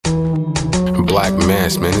Black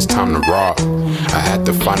mass, man, it's time to rob. I had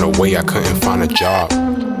to find a way, I couldn't find a job.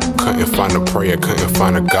 Couldn't find a prayer, couldn't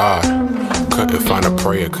find a God. Couldn't find a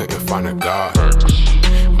prayer, couldn't find a God.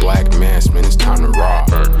 Black mass, man, it's time to rob.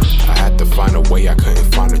 I had to find a way, I couldn't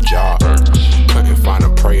find a job. Couldn't find a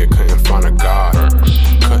prayer, couldn't find a God.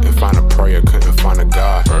 Couldn't find a prayer, couldn't find a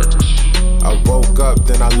God. I woke up,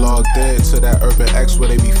 then I logged in to that Urban X where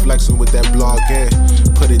they be flexing with that blog in.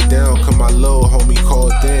 Put it down, cause my little homie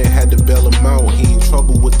called in. Had to bail him out, he in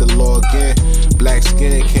trouble with the law again. Black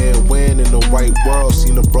skin can't win in the white world.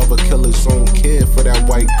 Seen a brother kill his own kid for that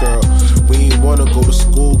white girl. We ain't wanna go to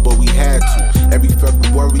school, but we had to. Every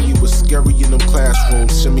February it was scary in them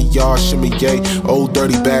classrooms. Shimmy y'all, shimmy yay. Old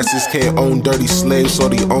dirty bastards can't own dirty slaves, so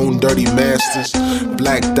they own dirty masters.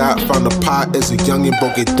 Black Dot found a pot as a youngin',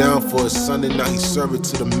 broke it down for his son, and now he serve it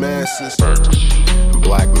to the masses.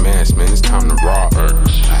 Black mass, man, it's time to rob.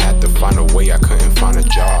 I had to find a way, I couldn't find a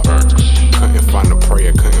job. Couldn't find a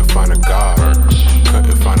prayer, couldn't find a God.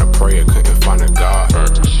 Couldn't find a prayer, couldn't find a God.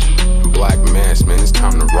 Black mass, man, it's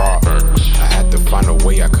time to rob. I had to find a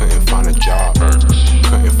way, I couldn't find a job.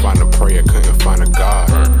 Couldn't find a prayer, couldn't find a God.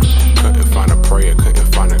 Couldn't find a prayer,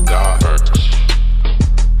 couldn't find a God.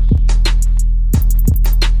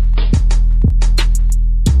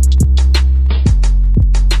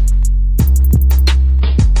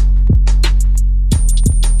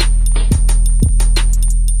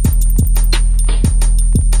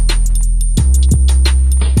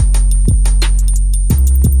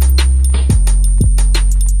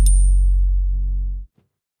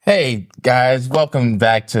 Hey guys, welcome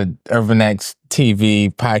back to Urban X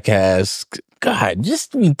TV podcast. God,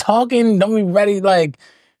 just be talking, don't be ready like,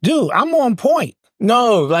 dude, I'm on point.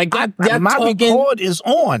 No, like my talking, record is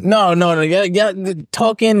on. No, you're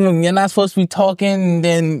talking. You're not supposed to be talking.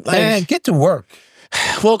 Then like, man, get to work.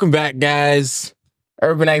 Welcome back, guys.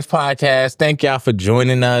 Urban X podcast. Thank y'all for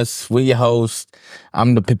joining us. We're your host.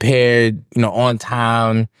 I'm the prepared, on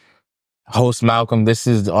time host Malcolm. This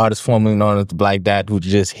is the artist formerly known as the Black Dot, who's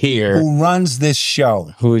just here. Who runs this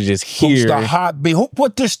show? Who is just here? Who's the heartbeat? Who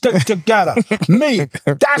put this thing together? Me.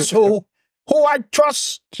 That's who. Who I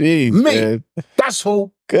trust. Jeez, me. Man. That's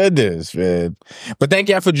who. Goodness, man. But thank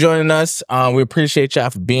y'all for joining us. We appreciate y'all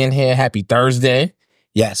for being here. Happy Thursday.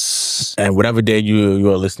 Yes. And whatever day you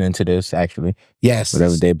are listening to this, actually. Yes.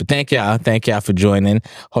 Whatever day. But thank y'all. Thank y'all for joining.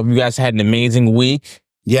 Hope you guys had an amazing week.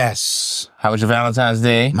 Yes. How was your Valentine's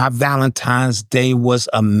Day? My Valentine's Day was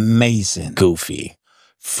amazing. Goofy.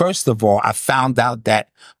 First of all, I found out that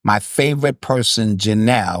my favorite person,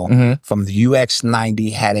 Janelle, from the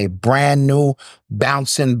UX90, had a brand new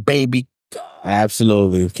bouncing baby.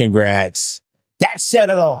 Absolutely. Congrats. That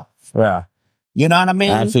set it off. Yeah. You know what I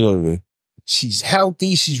mean? Absolutely. She's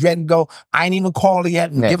healthy. She's ready to go. I ain't even called her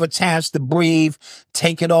yet. Give her a chance to breathe,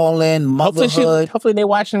 take it all in, motherhood. Hopefully they're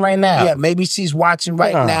watching right now. Yeah, maybe she's watching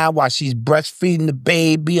right now while she's breastfeeding the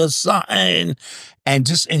baby or something and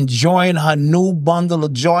just enjoying her new bundle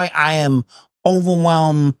of joy. I am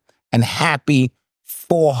overwhelmed and happy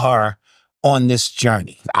for her on this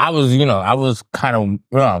journey. I was kind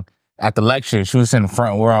of, at the lecture. She was in the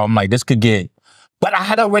front row. I'm like, this could get... But I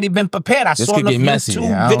had already been prepared. I saw the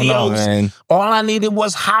YouTube videos. All I needed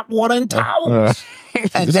was hot water and towels.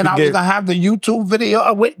 And then I was going to have the YouTube video.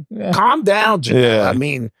 Calm down, Janelle. Yeah. I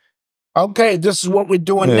mean, okay, this is what we're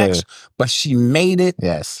doing next. But she made it.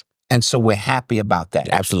 Yes. And so we're happy about that.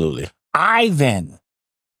 Absolutely. I then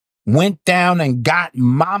went down and got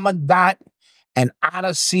Mama Dot and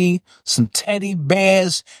Odyssey some teddy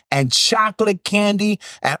bears and chocolate candy.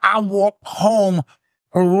 And I walked home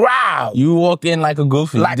proud. You walked in like a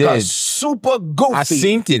goofy. Like a super goofy. I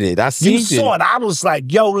synced it. You saw it. I was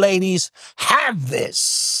like, yo, ladies, have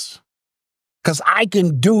this. Because I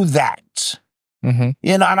can do that. Mm-hmm.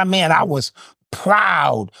 You know what I mean? I was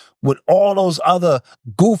proud with all those other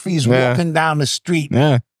goofies walking down the street.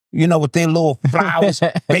 Yeah. With their little flowers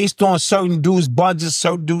based on certain dudes' budgets.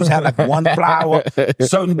 Certain dudes had like one flower.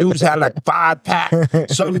 Certain dudes had like 5-pack.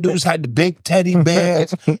 Certain dudes had the big teddy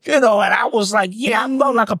bears. And I was like, yeah, I'm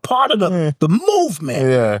like a part of the movement.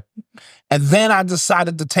 Yeah. And then I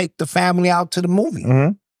decided to take the family out to the movie.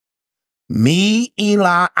 Mm-hmm. Me,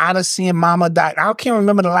 Eli, Odyssey, and Mama Dot. I can't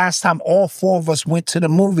remember the last time all four of us went to the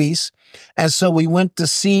movies. And so we went to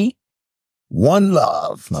see One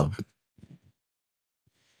Love.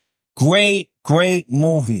 Great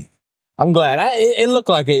movie. I'm glad. It looked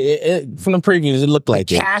like it from the previews. It looked like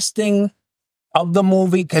the casting of the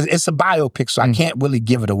movie, because it's a biopic, so I can't really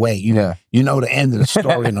give it away. You know the end of the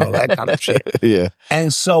story and all that kind of shit. Yeah.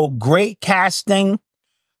 And so great casting.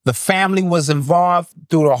 The family was involved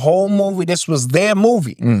through the whole movie. This was their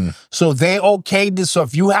movie. So they okayed this. So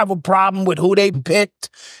if you have a problem with who they picked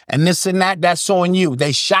and this and that, that's on you.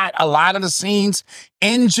 They shot a lot of the scenes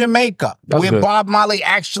in Jamaica where Bob Marley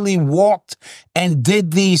actually walked and did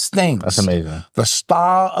these things. That's amazing. The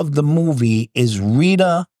star of the movie is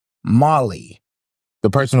Rita Marley. The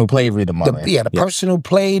person who played Rita Marley. The person who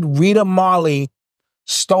played Rita Marley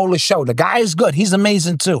stole the show. The guy is good. He's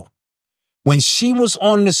amazing too. When she was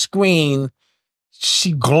on the screen,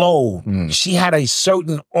 she glowed. She had a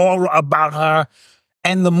certain aura about her.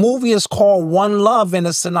 And the movie is called One Love, and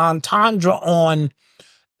it's an entendre on,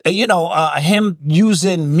 him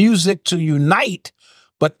using music to unite.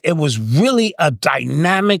 But it was really a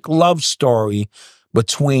dynamic love story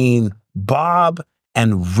between Bob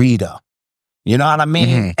and Rita. You know what I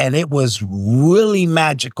mean? And it was really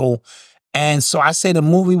magical. And so I say the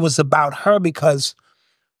movie was about her because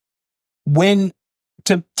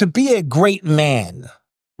to be a great man,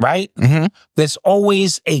 right? There's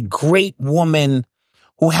always a great woman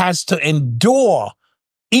who has to endure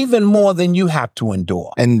even more than you have to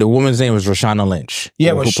endure. And the woman's name was Rashana Lynch.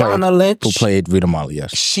 Yeah, Rashana Lynch. Who played Rita Marley,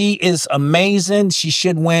 yes. She is amazing. She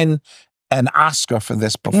should win an Oscar for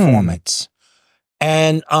this performance.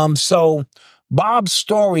 And so Bob's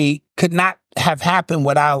story could not have happened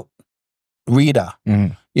without Rita.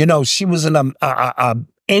 She was an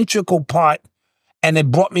integral part, and it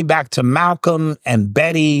brought me back to Malcolm and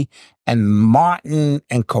Betty and Martin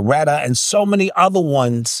and Coretta and so many other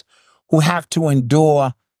ones who have to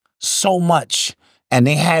endure so much. And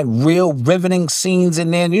they had real riveting scenes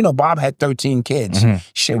in there. Bob had 13 kids.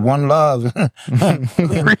 Shit, one love. What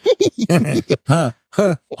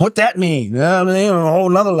that mean? I mean, on a whole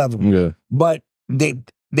nother level. Yeah. But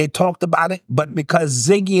they talked about it, but because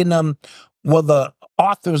Ziggy and them were the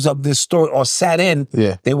authors of this story or sat in,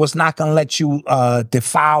 they was not going to let you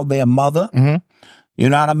defile their mother. You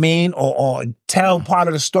know what I mean? Or tell part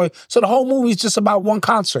of the story. So the whole movie is just about one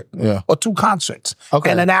concert or two concerts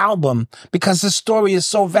and an album because the story is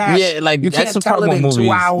so vast. Yeah, like you can't tell it in movies.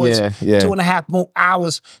 2 hours, 2.5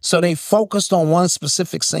 hours. So they focused on one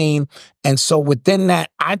specific scene. And so within that,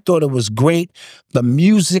 I thought it was great. The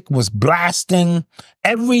music was blasting.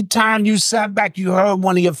 Every time you sat back, you heard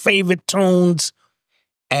one of your favorite tunes.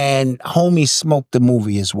 And homie smoked the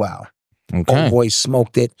movie as well. Okay. Boy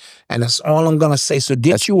smoked it. And that's all I'm going to say. So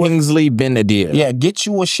get you Kingsley Ben-Adir. Yeah, get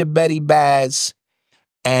you a Shabety Baz.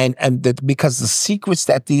 Because the secrets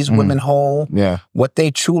that these women hold, what they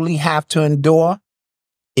truly have to endure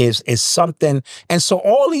is something. And so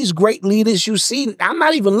all these great leaders you see, I'm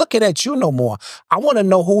not even looking at you no more. I want to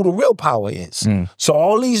know who the real power is. So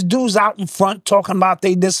all these dudes out in front talking about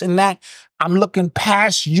they this and that, I'm looking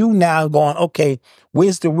past you now going, okay,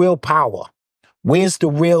 where's the real power? Where's the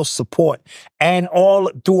real support? And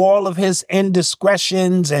through all of his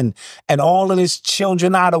indiscretions and all of his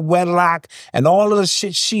children out of wedlock and all of the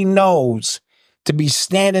shit she knows to be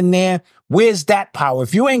standing there, where's that power?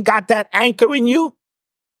 If you ain't got that anchor in you,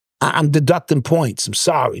 I'm deducting points. I'm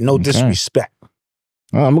sorry. No disrespect.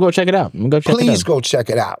 I'm going to go check it out. Please go check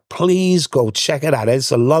it out. Please go check it out.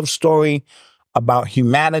 It's a love story about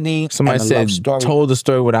humanity. Somebody said, told the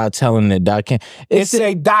story without telling it. It's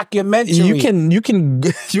a documentary. You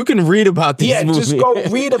can read about these movies. Just go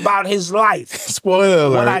read about his life.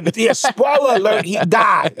 Spoiler alert. Spoiler alert, he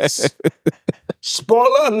dies.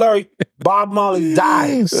 Spoiler alert, Bob Marley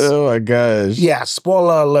dies. Oh my gosh. Yeah,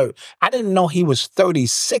 spoiler alert. I didn't know he was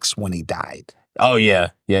 36 when he died. Oh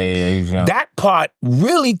yeah. Yeah. That part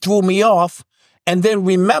really threw me off. And then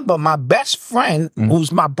remember, my best friend,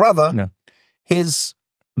 who's my brother, his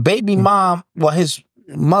baby mom, his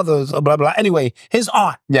mother's, blah, blah. Anyway, his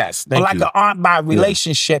aunt. Yes, thank like you. an aunt by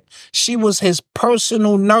relationship. She was his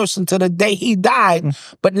personal nurse until the day he died,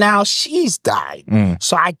 but now she's died.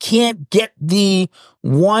 So I can't get the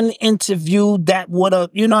one interview that would have,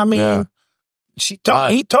 you know what I mean? Yeah.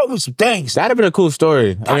 He told me some things. That'd have been a cool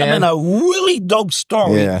story. That'd have been a really dope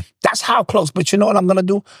story. Yeah. That's how close. But you know what I'm going to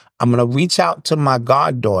do? I'm going to reach out to my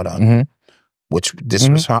goddaughter, which this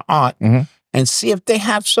was her aunt, and see if they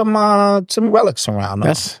have some relics around.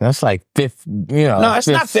 That's like fifth, No, it's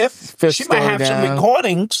not fifth. She might have some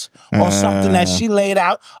recordings or something that she laid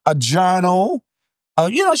out, a journal.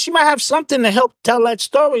 She might have something to help tell that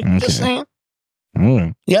story. Just saying.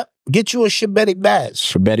 Yep. Get you a Shabety Baz.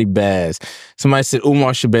 Shabety Baz. Somebody said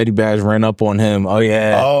Umar Shabety Baz ran up on him. Oh,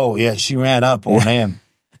 yeah. Oh, yeah. She ran up on him.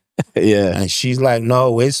 Yeah. And she's like,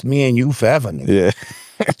 no, it's me and you forever, nigga. Yeah.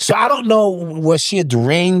 So I don't know, was she a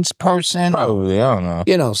deranged person? Probably, I don't know.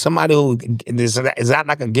 You know, somebody who, is that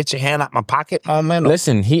like a get your hand out my pocket moment?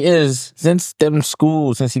 Listen, he is, since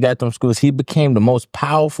he got them schools, he became the most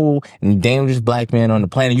powerful and dangerous black man on the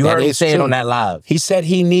planet. You heard him say it on that live. He said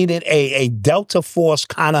he needed a Delta Force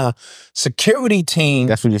kind of security team.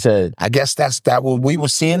 That's what he said. I guess that what we were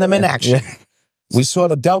seeing them in action. We saw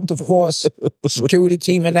the Delta Force security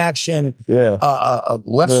team in action. Yeah.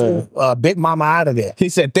 Wrestle Big Mama out of there. He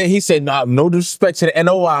said, no disrespect to the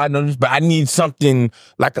NOI, no disrespect. I need something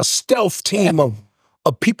like a stealth team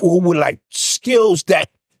of people who were like skills that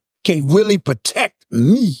can really protect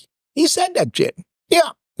me. He said that shit. Yeah,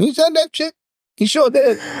 he said that shit. He sure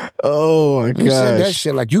did. Oh my gosh. He said that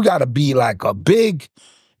shit. Like, you gotta be like a big,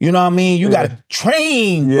 you know what I mean? You gotta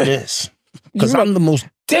train for this. Because I'm the most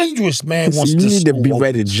dangerous man. You need to be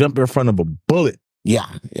ready to jump in front of a bullet. Yeah.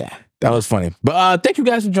 That was funny. But thank you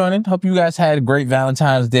guys for joining. Hope you guys had great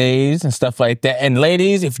Valentine's days and stuff like that. And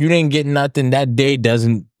ladies, if you didn't get nothing, that day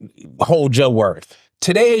doesn't hold your worth.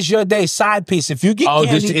 Today is your day. Side piece. If you get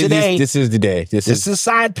candy today, this is the day. This is a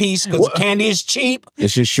side piece because candy is cheap.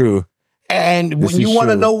 This is true. And when you want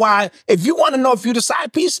to know why, if you want to know if you're the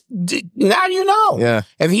side piece, now you know. Yeah.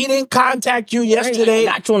 If he didn't contact you yesterday,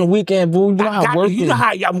 got you on the weekend, boo. You know how I'm working. You know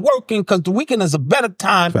how I'm working because the weekend is a better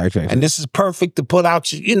time. Fact. And this is perfect to put out,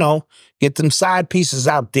 get them side pieces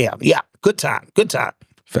out there. Yeah. Good time.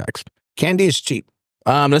 Facts. Candy is cheap.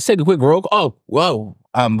 Let's take a quick roll. Oh, whoa.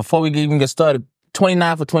 Before we even get started,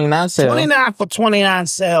 29 for 29 sale. 29 for 29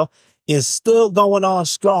 sale is still going on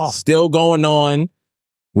strong. Still going on.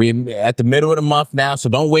 We're at the middle of the month now, so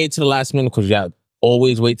don't wait till the last minute because y'all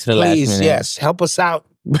always wait till the last minute. Please, yes. Help us out.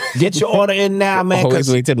 Get your order in now, man. Always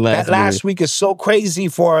wait till the last minute. That last week is so crazy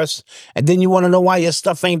for us. And then you want to know why your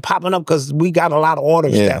stuff ain't popping up because we got a lot of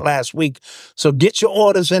orders that last week. So get your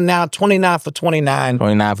orders in now, 29 for 29.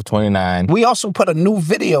 29 for 29. We also put a new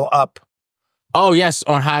video up. Oh, yes,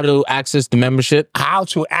 on how to access the membership. How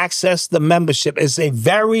to access the membership. It's a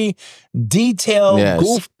very detailed,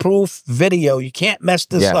 goof-proof video. You can't mess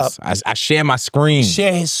this up. I share my screen.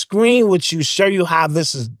 Share his screen with you, show you how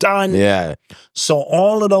this is done. Yeah. So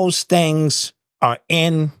all of those things are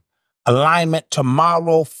in alignment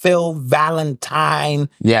tomorrow. Phil Valentine.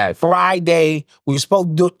 Yeah. Friday. We were supposed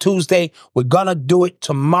to do it Tuesday. We're going to do it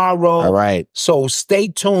tomorrow. All right. So stay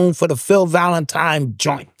tuned for the Phil Valentine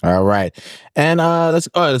joint. All right. And let's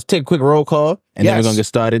take a quick roll call and then we're going to get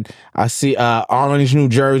started. I see Orange, New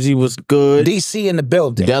Jersey was good. DC in the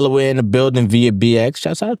building. Delaware in the building via BX.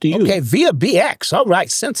 Shouts out to you. Okay, via BX. All right.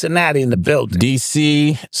 Cincinnati in the building.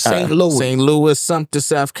 DC. St. Louis. St. Louis, Sumter,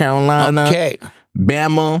 South Carolina. Okay.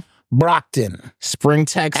 Bama. Brockton. Spring,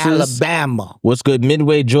 Texas. Alabama. What's good?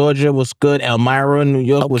 Midway, Georgia. What's good? Elmira, New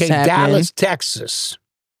York. What's happening? Dallas, Texas.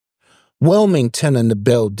 Wilmington in the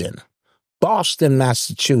building. Boston,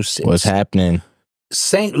 Massachusetts. What's happening?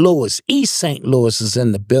 St. Louis. East St. Louis is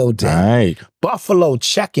in the building. All right. Buffalo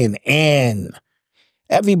checking in.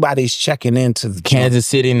 Everybody's checking into the Kansas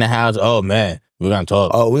City in the house. Oh, man. We're going to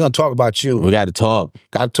talk. Oh, we're going to talk about you. We got to talk.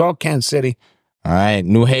 Got to talk, Kansas City. All right.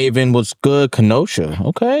 New Haven was good. Kenosha.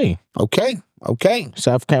 Okay.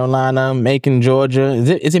 South Carolina, Macon, Georgia.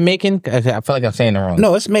 Is it Macon? I feel like I'm saying it wrong.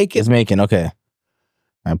 No, it's Macon. It's Macon. Okay.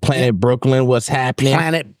 Planet Brooklyn, what's happening?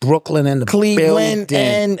 Planet Brooklyn in the Cleveland.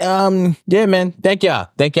 building. And yeah, man. Thank y'all.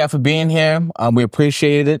 Thank y'all for being here. We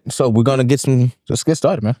appreciate it. So we're gonna let's get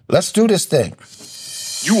started, man. Let's do this thing.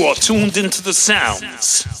 You are tuned into the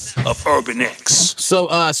sounds of Urban X.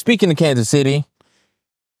 So speaking of Kansas City.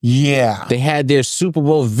 Yeah. They had their Super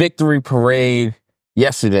Bowl victory parade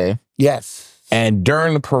yesterday. Yes. And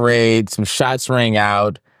during the parade, some shots rang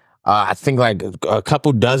out. I think like a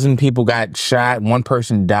couple dozen people got shot. One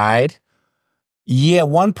person died. Yeah,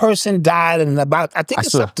 one person died, and up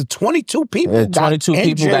to 22 people got injured. 22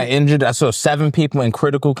 people got injured. I saw 7 people in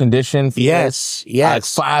critical condition. Yes.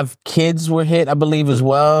 5 kids were hit, I believe, as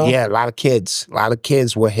well. Yeah, a lot of kids.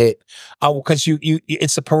 were hit. Oh, because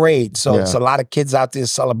it's a parade, so it's a lot of kids out there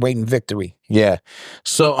celebrating victory. Yeah.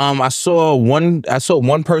 So I saw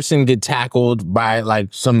one person get tackled by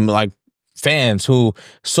some fans who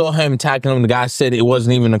saw him tackling him. The guy said it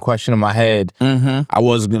wasn't even a question in my head. Mm-hmm. I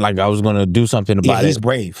was going to do something about it. He's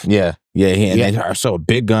brave. Yeah. I saw a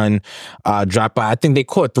big gun drop by. I think they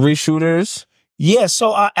caught 3 shooters. Yeah.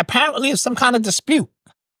 So apparently it's some kind of dispute.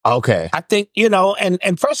 Okay. I think,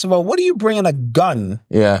 and first of all, what are you bringing a gun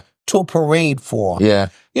to a parade for? Yeah.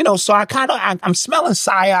 So I'm smelling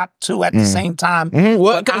psyop too at the same time.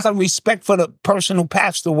 Mm-hmm. Because of respect for the person who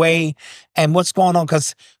passed away and what's going on.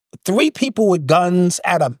 Because 3 people with guns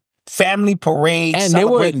at a family parade, And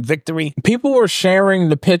celebrating victory. people were sharing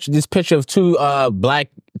this picture of two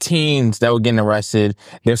black teens that were getting arrested.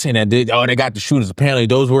 They're saying that they got the shooters. Apparently,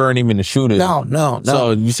 those weren't even the shooters. No.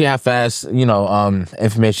 So you see how fast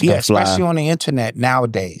information can fly. Especially on the internet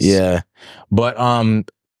nowadays. Yeah, but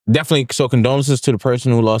definitely. So condolences to the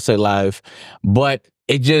person who lost their life, but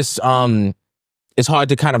it just it's hard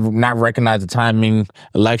to kind of not recognize the timing.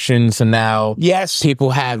 Elections, and now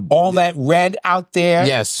people have all that red out there.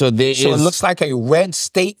 Yes, so it looks like a red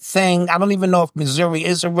state thing. I don't even know if Missouri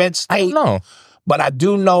is a red state. I don't know. But I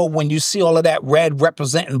do know when you see all of that red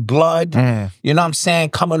representing blood, you know what I'm saying,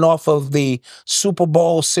 coming off of the Super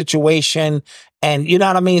Bowl situation, and you know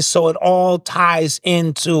what I mean? So it all ties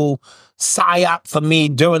into PSYOP for me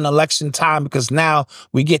during election time, because now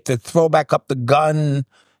we get to throw back up the gun,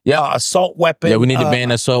 assault weapon. Yeah, we need to ban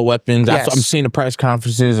assault weapons. Yes. I'm seeing the press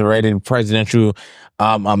conferences already, the presidential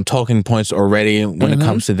talking points already when it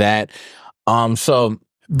comes to that. So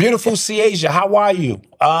beautiful Ciasia, how are you?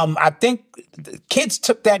 I think kids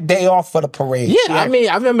took that day off for the parade. Yeah, I mean,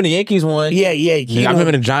 I remember the Yankees one. Yeah. I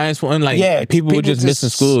remember the Giants one. Like, people were just missing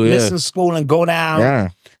school. Missing school and go down. Yeah.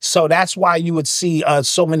 So that's why you would see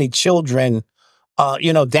so many children,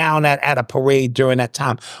 down at a parade during that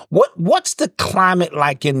time. What's the climate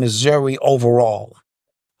like in Missouri overall?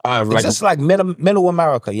 Is this like middle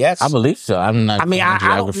America? Yes, I believe so. I'm not. I mean,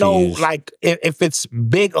 I don't know, like if it's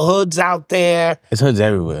big hoods out there. It's hoods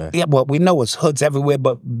everywhere. Yeah, well, we know it's hoods everywhere,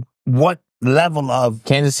 but what level of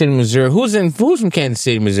Kansas City, Missouri? Who's from Kansas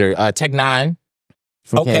City, Missouri? Tech Nine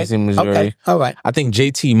from Kansas City, Missouri. Okay, all right. I think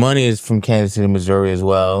JT Money is from Kansas City, Missouri as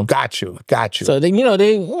well. Got you. So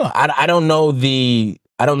I don't know the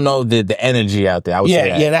energy out there. I would say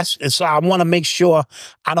that. Yeah. So I want to make sure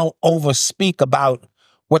I don't overspeak about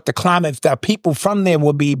what the climate. If there are people from there,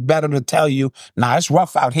 would be better to tell you, nah, it's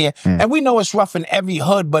rough out here. And we know it's rough in every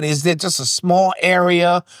hood, but is there just a small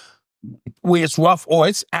area where it's rough, or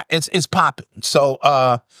it's popping? So,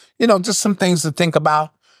 just some things to think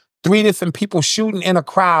about. 3 different people shooting in a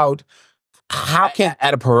crowd. How can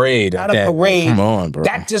at a parade? Come on, bro.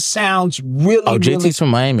 That just sounds really. Oh, JT's from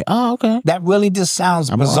Miami. Oh, okay. That really just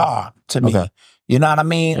sounds bizarre to me. Okay. You know what I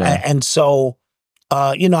mean? Yeah. And so,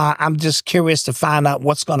 I'm just curious to find out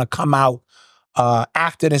what's going to come out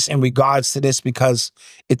after this in regards to this, because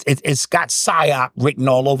it's got PSYOP written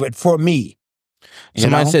all over it for me.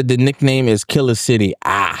 Somebody said the nickname is Killer City.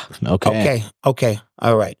 Okay. Okay.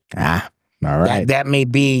 All right. All right. That may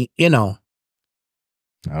be,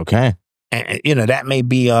 Okay. And, that may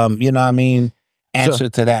be, answer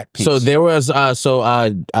to that piece. So there was,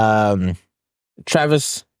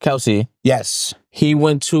 Travis Kelce. Yes. He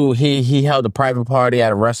went to, he held a private party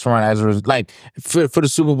at a restaurant as for the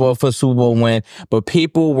Super Bowl win, but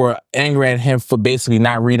people were angry at him for basically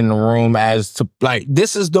not reading the room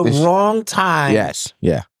this is the wrong time. Yes.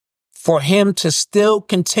 Yeah. For him to still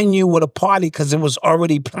continue with a party because it was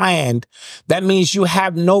already planned. That means you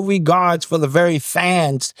have no regards for the very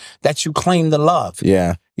fans that you claim to love.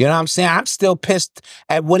 Yeah. You know what I'm saying? I'm still pissed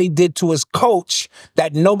at what he did to his coach,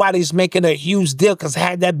 that nobody's making a huge deal, because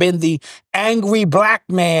had that been the angry black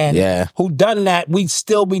man who done that, we'd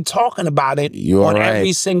still be talking about it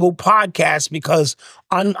every single podcast, because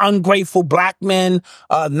ungrateful black men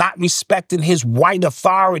not respecting his white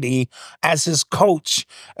authority as his coach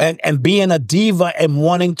and being a diva and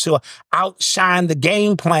wanting to outshine the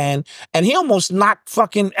game plan. And he almost knocked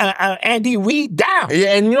fucking Andy Reid down.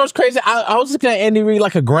 Yeah, and you know what's crazy? I was looking at Andy Reid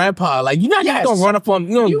like a grandpa. Like, you're not just gonna run up on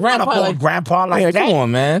grandpa like that. Come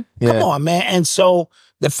on, man. Yeah. Come on, man. And so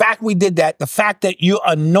the fact we did that, the fact that you're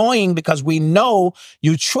annoying because we know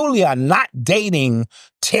you truly are not dating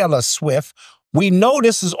Taylor Swift. We know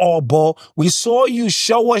this is all bull. We saw you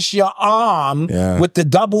show us your arm with the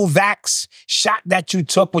double vax shot that you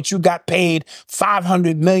took, which you got paid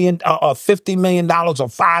 $500 million or $50 million or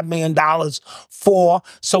 $5 million for.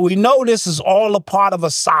 So we know this is all a part of a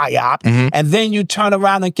PSYOP. And then you turn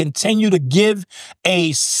around and continue to give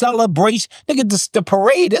a celebration. Nigga, the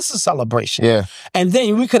parade is a celebration. Yeah. And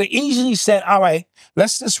then we could have easily said, all right,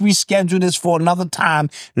 let's just reschedule this for another time.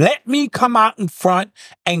 Let me come out in front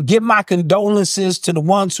and give my condolences to the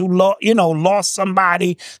ones who lost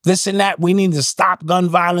somebody, this and that. We need to stop gun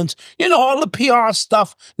violence. All the PR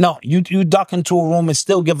stuff. No, you duck into a room and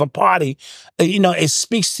still give a party. It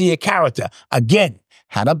speaks to your character. Again,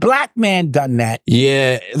 had a black man done that,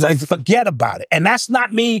 forget about it. And that's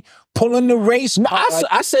not me pulling the race. No,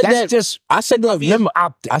 I said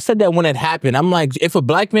that when it happened. I'm like, if a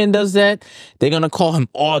black man does that, they're gonna call him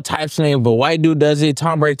all types of names. But white dude does it.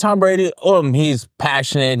 Tom Brady, he's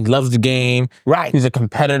passionate, loves the game. Right. He's a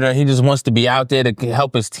competitor. He just wants to be out there to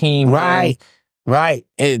help his team. Right. Right.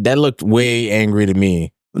 That looked way angry to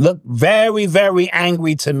me. Look very, very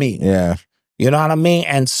angry to me. Yeah. You know what I mean?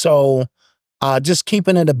 And so just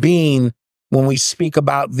keeping it a bean when we speak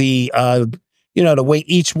about the way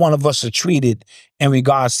each one of us are treated in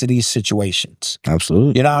regards to these situations.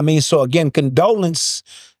 Absolutely. You know what I mean? So again, condolence,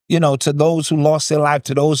 to those who lost their life,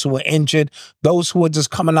 to those who were injured, those who are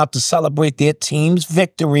just coming out to celebrate their team's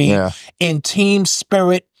victory in team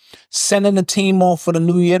spirit, sending the team off for the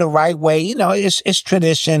new year the right way. It's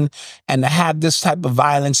tradition, and to have this type of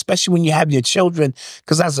violence, especially when you have your children,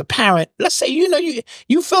 because as a parent, let's say, you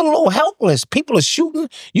feel a little helpless. People are shooting.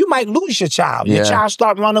 You might lose your child. Your child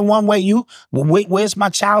start running one way. Where's my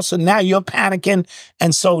child? So now you're panicking.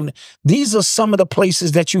 And so these are some of the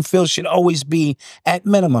places that you feel should always be at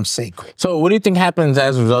minimum sacred. So what do you think happens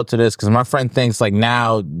as a result of this? Because my friend thinks like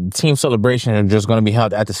now team celebrations are just going to be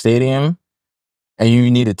held at the stadium, and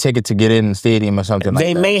you need a ticket to get in the stadium or something like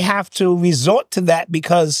that. They may have to resort to that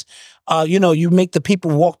because, you make the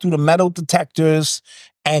people walk through the metal detectors,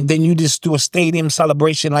 and then you just do a stadium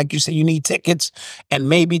celebration. Like you said, you need tickets, and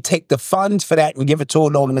maybe take the funds for that and give it to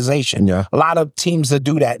an organization. Yeah. A lot of teams that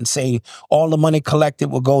do that and say all the money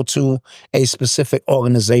collected will go to a specific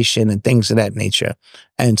organization and things of that nature.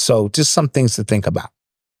 And so just some things to think about.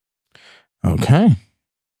 Okay.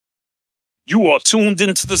 You are tuned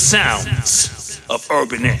into the sounds of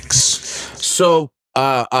Urban X. So,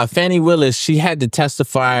 Fani Willis, she had to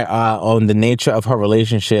testify on the nature of her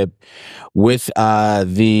relationship with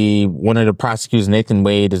one of the prosecutors, Nathan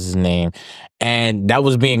Wade is his name, and that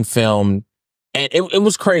was being filmed. And it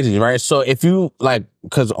was crazy, right? So if you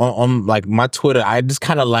because on like my Twitter, I just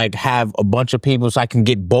kind of like have a bunch of people so I can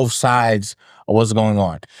get both sides of what's going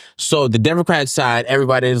on. So the Democrat side,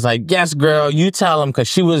 everybody is like, yes, girl, you tell them, because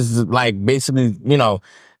she was like basically,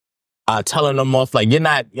 telling them off like,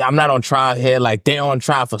 I'm not on trial here. Like they're on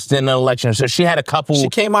trial for stealing an election. So she had a couple. She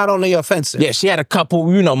came out on the offensive. Yeah, she had a couple,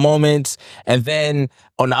 moments. And then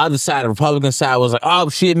on the other side, the Republican side was like, oh,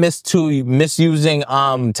 she admits to misusing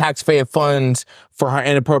taxpayer funds for her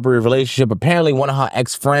inappropriate relationship. Apparently, one of her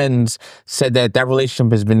ex-friends said that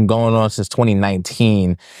relationship has been going on since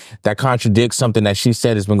 2019. That contradicts something that she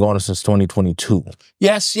said has been going on since 2022.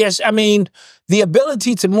 Yes. I mean, the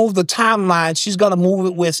ability to move the timeline, she's going to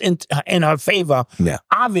move it in her favor,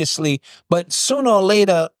 obviously. But sooner or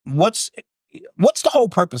later, what's the whole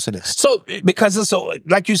purpose of this? So, because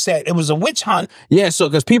like you said, it was a witch hunt. Yeah, so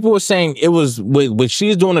because people were saying it was what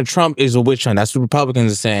she's doing to Trump is a witch hunt. That's what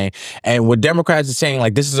Republicans are saying. And what Democrats are saying,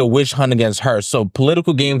 like, this is a witch hunt against her. So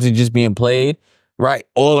political games are just being played, right,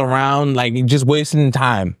 all around, like just wasting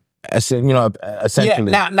time, essentially.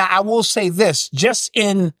 Yeah, now I will say this, just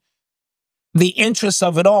in the interest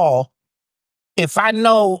of it all, if I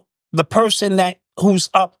know the person who's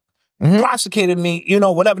up prosecuted me,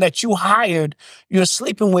 whatever that you hired, you're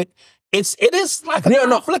sleeping with, it is like a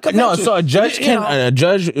conflict of interest. So a judge a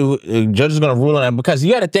judge is going to rule on that, because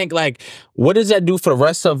you got to think, like, what does that do for the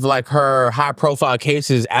rest of like her high profile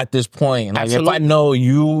cases at this point? Like, if I know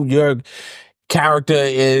your character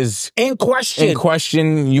is in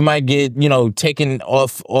question, you might get, taken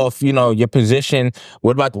off, your position.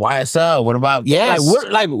 What about the YSL? What about,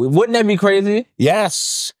 wouldn't that be crazy?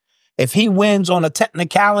 Yes. If he wins on a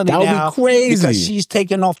technicality, that would be crazy. Because she's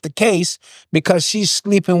taking off the case because she's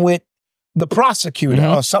sleeping with the prosecutor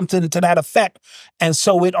or something to that effect. And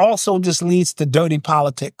so it also just leads to dirty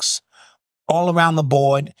politics all around the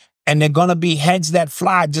board. And they're going to be heads that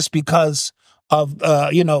fly just because of,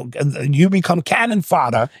 you become cannon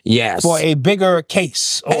fodder for a bigger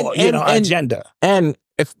case or, agenda. And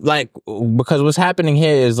if because what's happening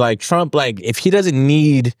here is like Trump, if he doesn't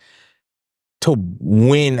need to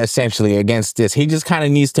win essentially against this, he just kind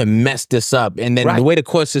of needs to mess this up. And then the way the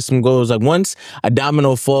court system goes, like once a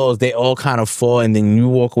domino falls, they all kind of fall, and then you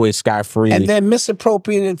walk away scot-free. And then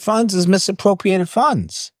misappropriated funds is misappropriated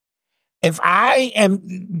funds. If I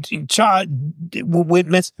am charged with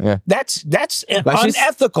that's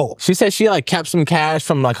unethical. She said she kept some cash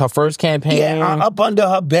from her first campaign. Yeah, up under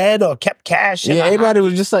her bed, or kept cash. Yeah, everybody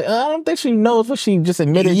was just like, I don't think she knows what she just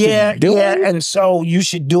admitted to doing. Yeah, and so you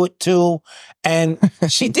should do it too. And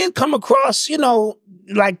she did come across,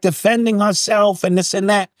 defending herself and this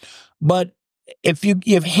and that. But if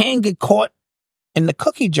your hand get caught in the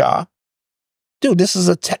cookie jar, dude, this is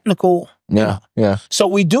a technical. Yeah. So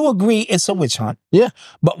we do agree it's a witch hunt. Yeah.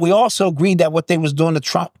 But we also agree that what they was doing to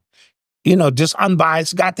Trump, just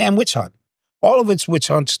unbiased goddamn witch hunt. All of it's witch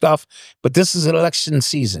hunt stuff, but this is an election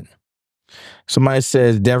season. Somebody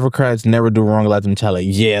says Democrats never do wrong, let them tell it.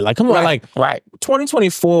 Yeah, come on,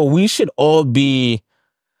 2024, we should all be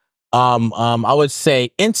I would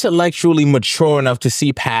say intellectually mature enough to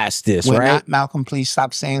see past this, We're right? not, Malcolm, please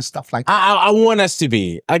stop saying stuff like that. I want us to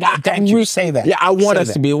be. Like, Thank you. Say that. Yeah, I want Say us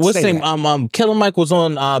that. to be. What's Say the name? Killer Mike was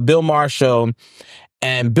on Bill Maher's show,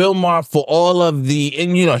 and Bill Maher, for all of the,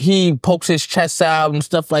 and he pokes his chest out and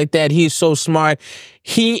stuff like that. He's so smart.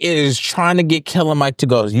 He is trying to get Killer Mike to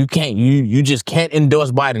go. You can't. You just can't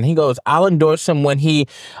endorse Biden. He goes, I'll endorse him when he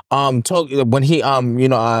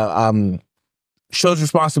shows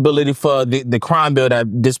responsibility for the crime bill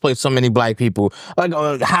that displaced so many black people, like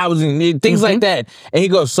housing, things like that. And he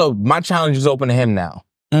goes, so my challenge is open to him now.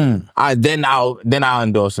 Then I'll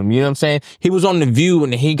endorse him. You know what I'm saying? He was on The View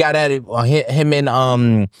and he got at it. Him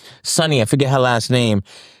and Sonny, I forget her last name.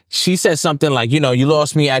 She said something like, you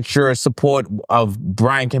lost me at your support of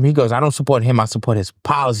Brian Kemp. He goes, I don't support him. I support his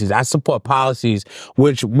policies. I support policies,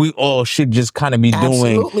 which we all should just kind of be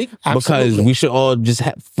doing. Because we should all just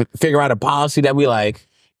figure out a policy that we like.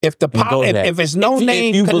 If it's no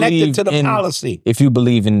name connected to the policy. If you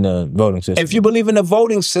believe in the voting system. If you believe in the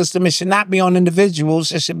voting system, it should not be on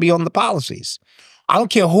individuals. It should be on the policies. I don't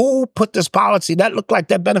care who put this policy. That look like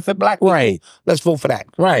that benefit black people. Right. Let's vote for that.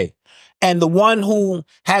 Right. And the one who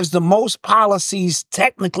has the most policies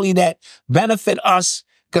technically that benefit us,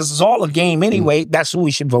 because it's all a game anyway, that's who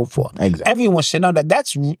we should vote for. Exactly. Everyone should know that.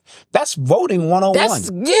 That's voting 101.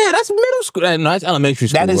 That's middle school. No, that's elementary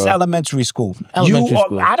school. That is elementary school.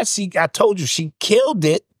 School. Odyssey, I told you, she killed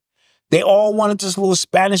it. They all wanted this little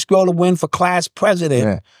Spanish girl to win for class president.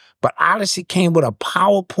 Yeah. But Odyssey came with a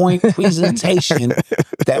PowerPoint presentation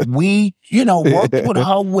that we, worked with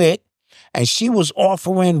her with. And she was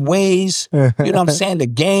offering ways,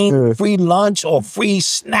 to gain free lunch or free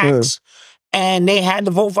snacks. And they had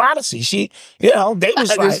to vote for Odyssey. They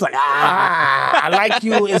was like, I like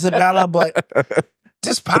you, Isabella, but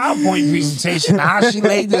this PowerPoint presentation, how she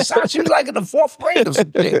laid this out, she was like in the 4th grade or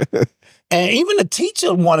something. And even the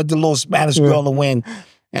teacher wanted the little Spanish girl to win.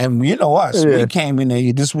 And you know us, we came in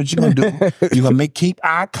there, this is what you're going to do. You're going to keep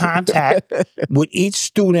eye contact with each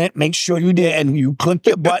student, make sure you're there, and you click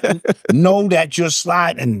your button, know that you're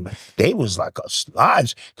sliding. And they was like a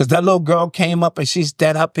slide, because that little girl came up and she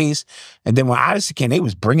did her piece. And then when Odyssey came, they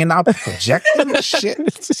was bringing out the projector and shit.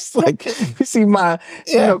 It's just like, you see my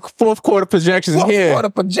 4th quarter projections here. 4th quarter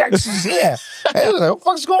projections here. Hey, like, what the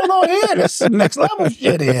fuck's going on here? That's the next level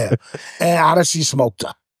shit here. And Odyssey smoked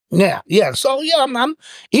her. Yeah. So I'm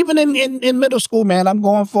even in middle school, man. I'm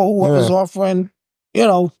going for whoever's offering,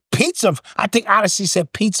 pizza. I think Odyssey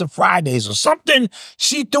said Pizza Fridays or something.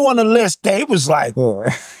 She threw on the list. They was like, ooh,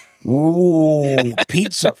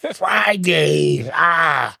 Pizza Fridays.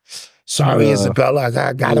 Sorry, Isabella.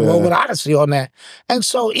 I got to roll with Odyssey on that. And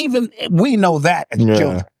so even we know that as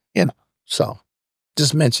children, So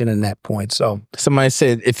just mentioning that point. So somebody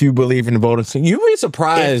said, if you believe in the voting system, you'd be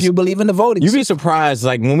surprised. If you believe in the voting you'd be surprised.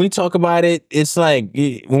 Like when we talk about it, it's like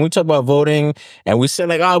when we talk about voting and we say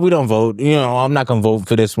like, we don't vote. I'm not going to vote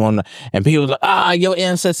for this one. And people are like, your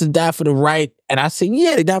ancestors died for the right. And I say,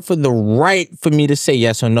 yeah, they died for the right for me to say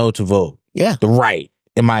yes or no to vote. Yeah. The right,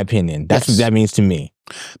 in my opinion. That's what that means to me.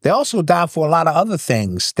 They also died for a lot of other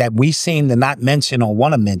things that we seem to not mention or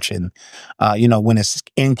want to mention, when it's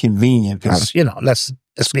inconvenient. Because,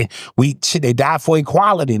 they died for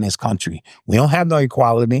equality in this country. We don't have no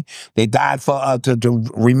equality. They died for to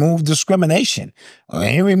remove discrimination. They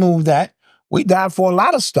ain't removed that. We died for a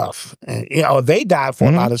lot of stuff. They died for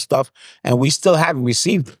a lot of stuff, and we still haven't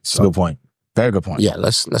received it. So, good point. Very good point. Yeah,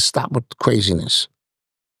 let's stop with the craziness.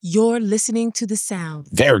 You're listening to the sound.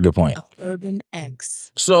 Very good point. Of Urban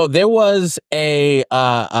X. So there was a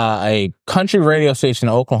country radio station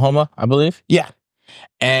in Oklahoma, I believe. Yeah.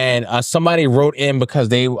 And somebody wrote in because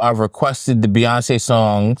they requested the Beyoncé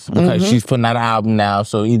songs because she's putting out an album now.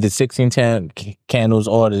 So either 1610 Candles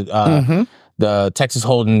or the Texas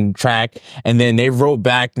Hold'em track. And then they wrote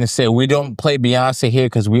back and said, we don't play Beyonce here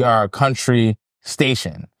because we are a country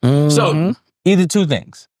station. So either two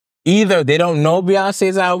things. Either they don't know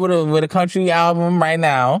Beyonce's out with a country album right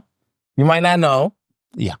now. You might not know.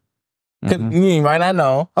 Yeah. You might not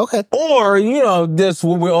know. Okay. Or, this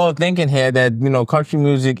what we're all thinking here, that, country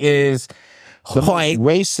music is white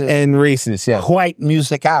racist and racist. Yeah. White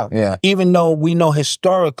music out. Yeah. Even though we know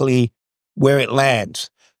historically where it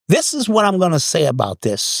lands. This is what I'm going to say about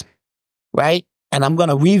this, right? And I'm going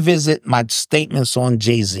to revisit my statements on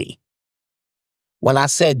Jay-Z. When I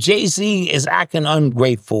said Jay-Z is acting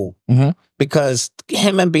ungrateful because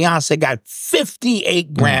him and Beyonce got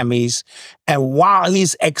 58 Grammys, and while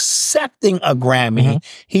he's accepting a Grammy,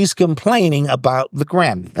 he's complaining about the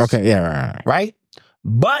Grammys. Okay, yeah, right.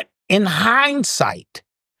 But in hindsight,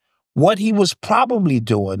 what he was probably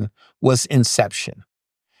doing was Inception.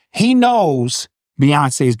 he knows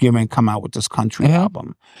Beyonce's going to come out with this country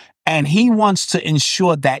album. And he wants to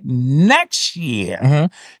ensure that next year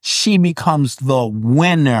she becomes the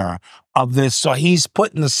winner of this. So he's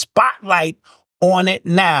putting the spotlight on it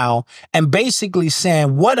now and basically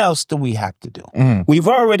saying, what else do we have to do? We've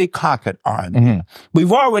already conquered R&B.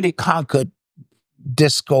 We've already conquered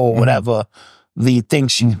disco or whatever the thing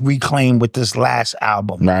she reclaimed with this last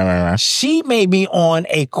album. Right. She may be on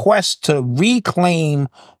a quest to reclaim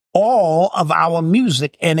all of our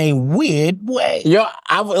music in a weird way. Yo,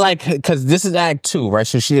 I would like, because this is Act 2, right?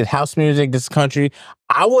 So she did house music, this country.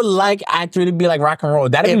 I would like Act 3 to be like rock and roll.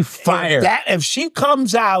 That'd be fire. If she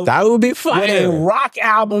comes out that would be fire. With a rock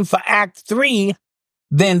album for Act 3,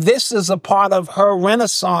 then this is a part of her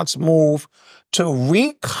renaissance move to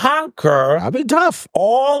reconquer That'd be tough.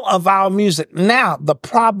 all of our music. Now, the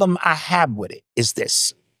problem I have with it is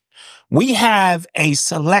this. We have a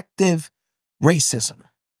selective racism.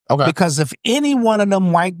 Okay. Because if any one of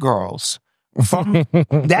them white girls from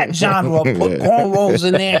that genre put cornrows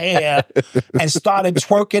in their hair and started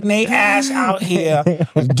twerking their ass out here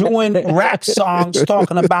doing rap songs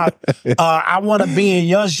talking about I want to be in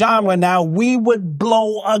your genre now, we would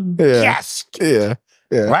blow a gasket.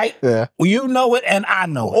 Yeah. Right? Yeah. Well, you know it and I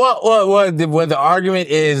know it. Well, the argument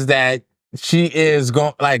is that she is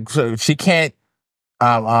going, like, so she can't,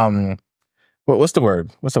 what's the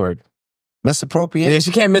word? Misappropriate? Yeah, she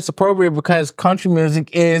can't misappropriate because country music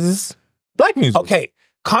is black music. Okay.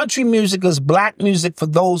 Country music is black music for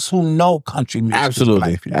those who know country music.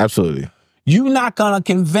 Absolutely. You're not going to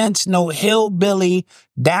convince no hillbilly,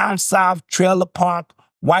 down south, trailer park,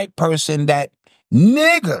 white person that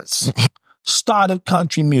niggas started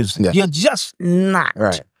country music. Yeah. You're just not.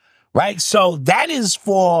 Right? So that is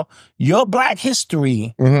for your Black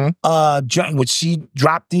History, which she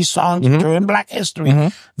dropped these songs during Black History.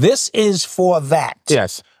 This is for that.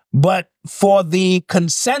 Yes. But for the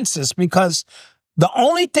consensus, because the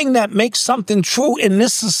only thing that makes something true in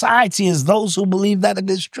this society is those who believe that it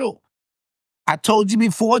is true. I told you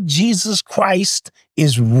before, Jesus Christ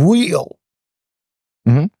is real.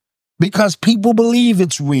 Because people believe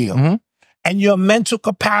it's real. And your mental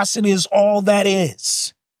capacity is all that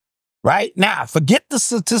is. Right? Now, forget the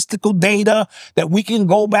statistical data that we can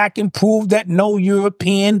go back and prove that no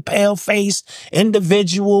European pale-faced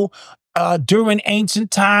individual during ancient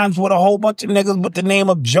times with a whole bunch of niggas with the name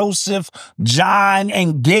of Joseph, John,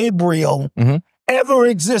 and Gabriel ever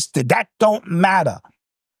existed. That don't matter.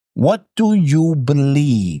 What do you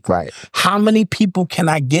believe? Right. How many people can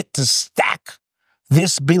I get to stack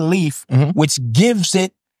this belief, which gives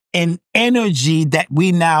it an energy that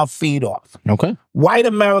we now feed off? Okay. White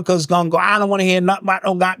America's gonna go, I don't want to hear nothing about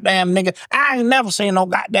no goddamn nigga. I ain't never seen no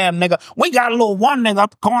goddamn nigga. We got a little one nigga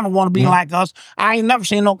up the corner want to be like us. I ain't never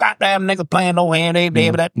seen no goddamn nigga playing no hand.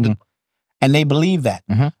 And they believe that.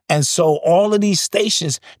 And so all of these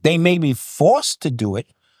stations, they may be forced to do it.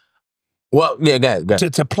 Well, yeah, go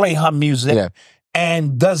ahead. To play her music. Yeah.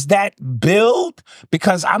 And does that build?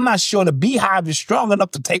 Because I'm not sure the Beehive is strong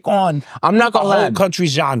enough to take on I'm not gonna a lie. whole country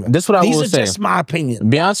genre. This is what I will say. These are just my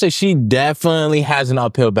opinion. Beyonce, she definitely has an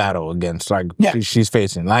uphill battle against, she's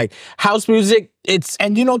facing. Like, house music, it's...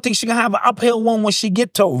 And you don't think she gonna have an uphill one when she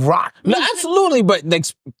get to rock? No, absolutely, but like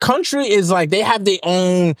country is like, they have their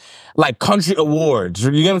own like country awards.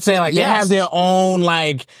 You know what I'm saying? Like, they have their own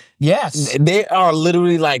like... Yes. They are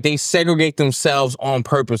literally like, they segregate themselves on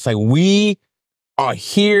purpose. Like, we are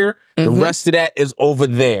here, the rest of that is over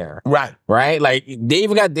there. Right? Like, they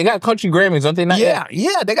got country Grammys, don't they? Not yeah,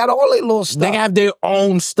 they got all their little stuff. They have their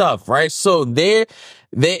own stuff, right? So it'd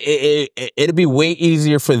be way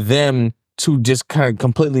easier for them to just kind of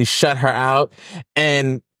completely shut her out.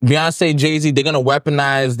 And Beyonce, Jay-Z, they're gonna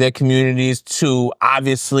weaponize their communities to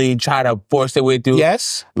obviously try to force their way through.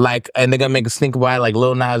 Yes. Like, and they're gonna make us think about it, like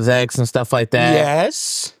Lil Nas X and stuff like that.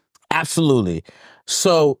 Yes. Absolutely.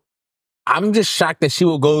 So I'm just shocked that she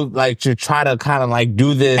will go like to try to kind of like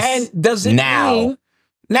do this. And does it now?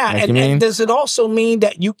 And does it also mean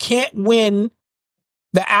that you can't win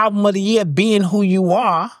the album of the year being who you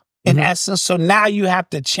are in essence? So now you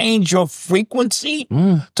have to change your frequency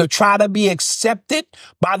to try to be accepted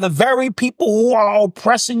by the very people who are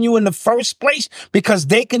oppressing you in the first place because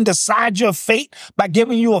they can decide your fate by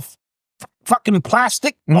giving you a fucking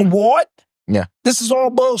plastic award? Yeah. This is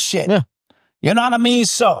all bullshit. Yeah. You know what I mean?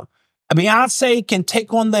 So Beyonce can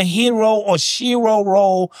take on the hero or shero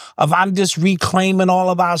role of I'm just reclaiming all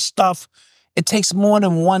of our stuff. It takes more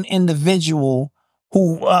than one individual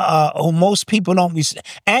who most people don't be.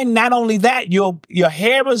 And not only that, your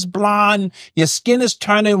hair is blonde, your skin is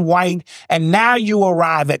turning white, and now you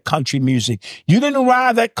arrive at country music. You didn't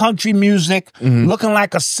arrive at country music looking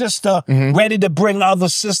like a sister ready to bring other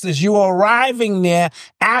sisters. You are arriving there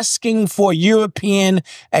asking for European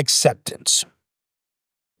acceptance.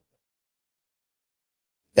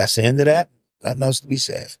 That's the end of that. Nothing else to be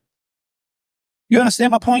said. You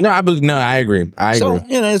understand my point? No, I agree. So,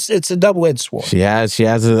 it's a double-edged sword. She has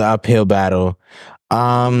an uphill battle.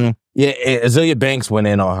 Azealia Banks went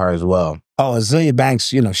in on her as well. Oh, Azealia Banks,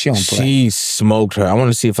 she don't play. She smoked her. I want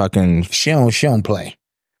to see if I can She don't play.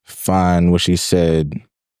 find what she said.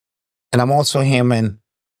 And I'm also hearing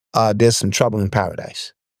there's some trouble in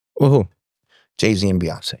paradise. Woohoo. Jay-Z and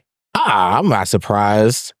Beyonce. I'm not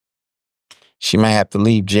surprised. She might have to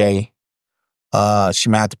leave Jay. She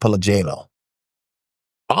might have to pull a J-Lo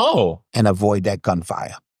Oh. and avoid that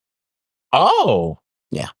gunfire. Oh.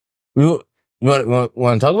 Yeah. You want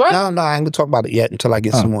to talk about it? No, I ain't gonna talk about it yet until I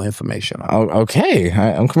get some more information on it. Oh, okay.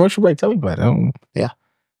 I'm commercial break. Tell me about it. Yeah.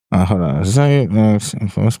 Hold on. Is that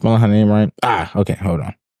if I'm spelling her name right? Okay. Hold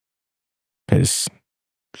on. Because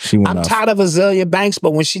she went I'm off. tired of Azealia Banks,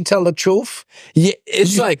 but when she tell the truth, Yeah,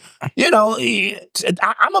 it's like,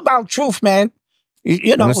 I'm about truth, man. Let's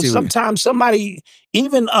see what- Sometimes somebody,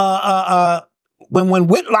 even when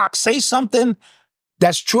Whitlock say something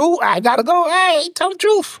that's true, I gotta go, hey, tell the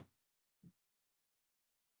truth.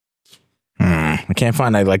 I can't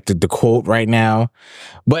find the quote right now,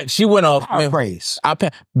 but she went off. Praise.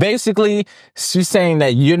 Basically, she's saying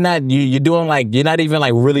that you're not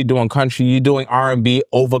even really doing country. You're doing R&B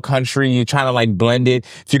over country. You're trying to blend it.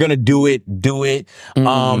 If you're gonna do it, do it.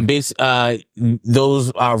 Those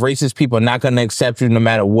racist people are not gonna accept you no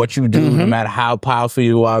matter what you do, no matter how powerful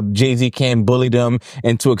you are. Jay-Z can't bully them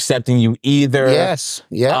into accepting you either. Yes.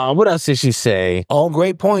 Yeah. What else did she say? All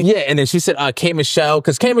great points. Yeah, and then she said K Michelle,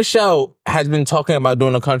 because K Michelle has been talking about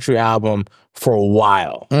doing a country album for a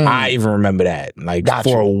while. I even remember that.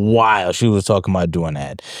 For a while, she was talking about doing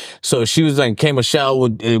that. So she was like, K Michelle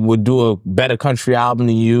would do a better country album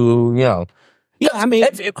than you, Yeah, I mean,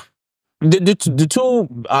 the two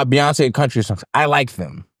Beyonce country songs, I like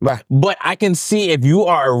them. Right. But I can see if you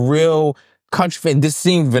are a real country fan, this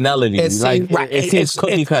seems vanilla to you. It seems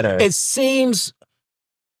cookie cutter. It seems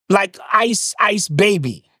like Ice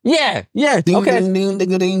Baby. Yeah. Ding, Okay. ding, ding,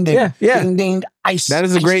 ding, ding, ding. Yeah. Ding, ding, Ice. That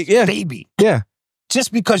is a Ice great- yeah. Baby. Yeah.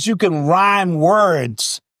 Just because you can rhyme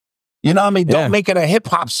words, you know what I mean? Yeah. Don't make it a hip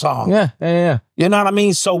hop song. Yeah. You know what I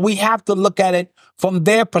mean? So we have to look at it from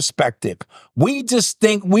their perspective. We just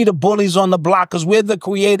think we the bullies on the block because we're the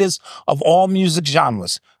creators of all music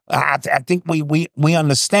genres. I think we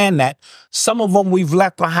understand that. Some of them we've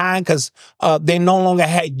left behind because they no longer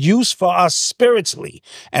had use for us spiritually.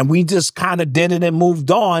 And we just kind of did it and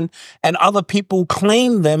moved on. And other people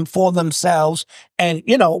claim them for themselves and,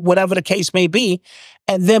 whatever the case may be.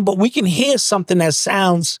 And then, but we can hear something that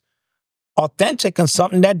sounds authentic and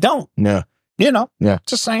something that don't. Yeah. Yeah.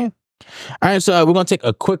 Just saying. All right, so we're going to take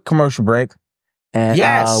a quick commercial break. And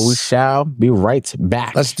Yes. we shall be right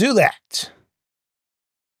back. Let's do that.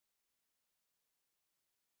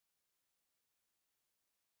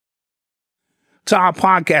 To our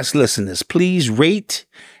podcast listeners, please rate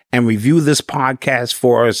and review this podcast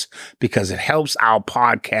for us because it helps our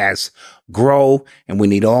podcast grow and we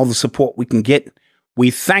need all the support we can get. We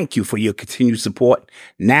thank you for your continued support.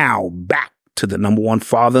 Now back to the #1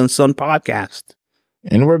 father and son podcast.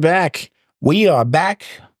 And we're back. We are back.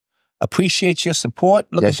 Appreciate your support.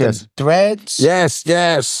 Look at the threads.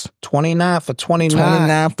 Yes. 29 for 29.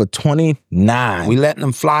 29 for 29. We letting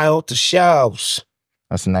them fly off the shelves.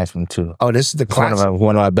 That's a nice one, too. Oh, this is the It's classic.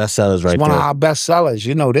 one of our best sellers right It's one there. of our best sellers.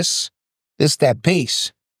 This that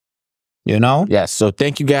piece. Yes. So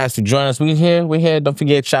thank you guys for joining us. We're here. Don't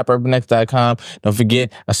forget shopurbanx.com. Don't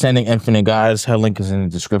forget Ascending Infinite Goddess. Her link is in the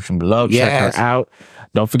description below. Yes. Check her out.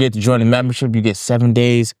 Don't forget to join the membership. You get 7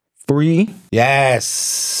 days free.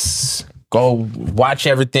 Yes. Go watch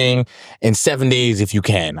everything in 7 days if you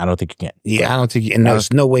can. I don't think you can. Yeah, I don't think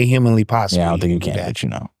there's no way humanly possible. Yeah, I don't think you do can, that.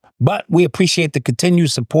 but But we appreciate the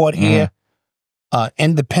continued support here.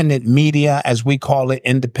 Independent media, as we call it,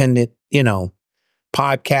 independent,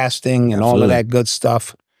 podcasting and all of Absolutely. that good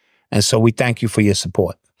stuff. And so we thank you for your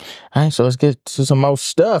support. All right, so let's get to some more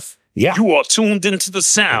stuff. Yeah. You are tuned into the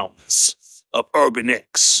sounds of Urban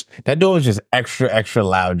X. That door was just extra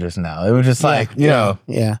loud just now. It was just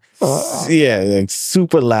Yeah. like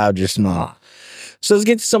super loud just now. So let's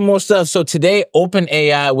get to some more stuff. So today,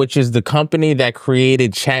 OpenAI, which is the company that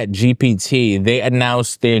created ChatGPT, they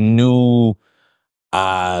announced their new,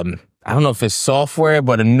 I don't know if it's software,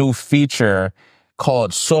 but a new feature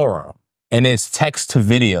called Sora, and it's text to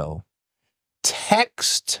video.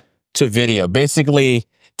 Text to video. Basically,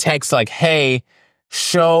 text like, "Hey,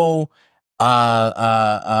 show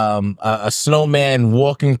a snowman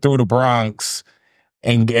walking through the Bronx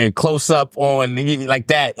and get close up on like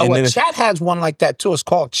that." Oh, And well, then Chat has one like that too. It's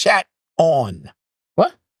called Chat On.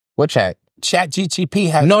 what chat? Chat GTP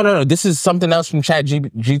has. No. This is something else from Chat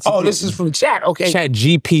GPT. Oh, this is from Chat. Okay. Chat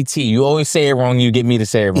GPT. You always say it wrong. You get me to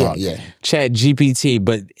say it wrong. Yeah. Chat GPT.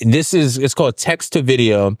 But it's called text to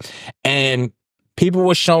video. And people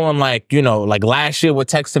were showing like last year what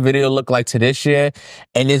text to video looked like to this year.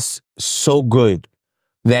 And it's so good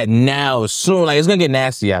that now soon, like, it's going to get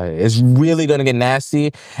nasty out here. It's really going to get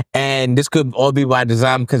nasty. And this could all be by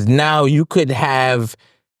design, because now you could have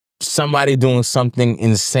somebody doing something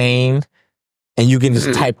insane and you can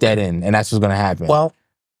just type that in, and that's what's going to happen. Well,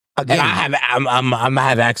 and again, I'm going to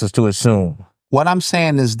have access to it soon. what I'm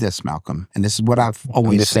saying is this, Malcolm, and this is what I've I'm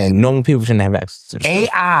always just said. saying, normal people shouldn't have access to this.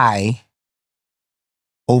 AI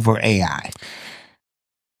over AI.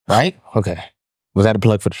 Right? Okay. Was that a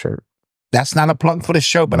plug for the shirt? That's not a plug for the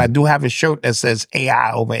show, but I do have a shirt that says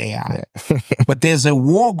AI over AI. But there's a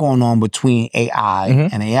war going on between AI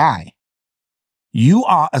and AI. You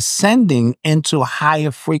are ascending into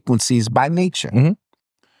higher frequencies by nature.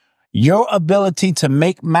 Your ability to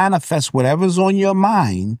make manifest whatever's on your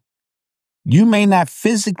mind, you may not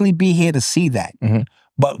physically be here to see that.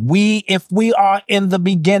 But if we are in the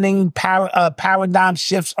beginning paradigm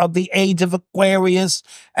shifts of the age of Aquarius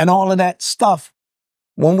and all of that stuff,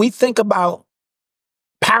 when we think about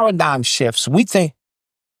paradigm shifts, we think,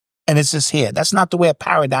 and it's just here, that's not the way a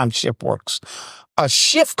paradigm shift works. A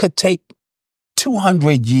shift could take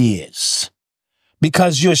 200 years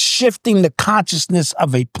because you're shifting the consciousness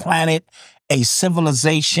of a planet, a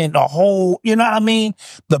civilization, a whole, you know what I mean?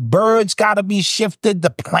 The birds gotta be shifted,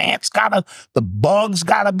 the bugs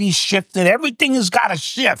gotta be shifted, everything has gotta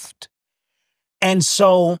shift. And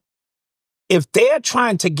so if they're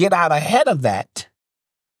trying to get out ahead of that,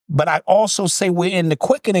 but I also say we're in the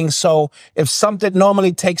quickening, so if something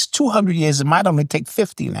normally takes 200 years, it might only take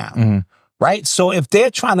 50 now. Right? So if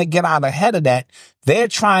they're trying to get out ahead of that, they're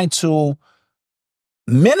trying to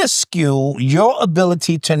minuscule your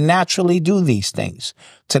ability to naturally do these things.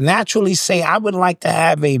 To naturally say, I would like to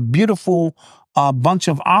have a beautiful bunch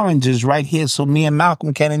of oranges right here so me and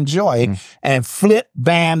Malcolm can enjoy. And flip,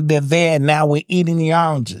 bam, they're there, and now we're eating the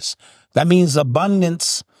oranges. That means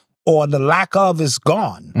abundance or the lack of is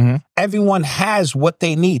gone. Everyone has what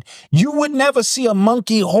they need. You would never see a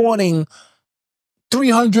monkey hoarding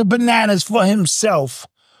 300 bananas for himself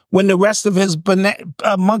when the rest of his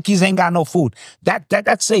monkeys ain't got no food.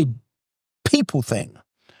 That's a people thing.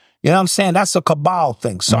 You know what I'm saying? That's a cabal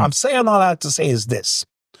thing. So I'm saying all that to say is this.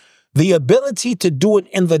 The ability to do it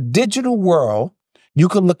in the digital world, you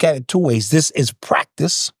can look at it two ways. This is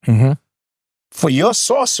practice for your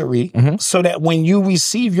sorcery so that when you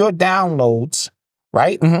receive your downloads,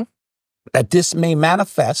 right, that this may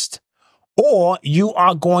manifest. Or you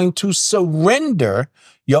are going to surrender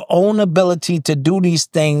your own ability to do these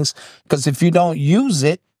things, because if you don't use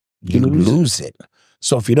it, you lose it.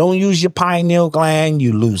 So if you don't use your pineal gland,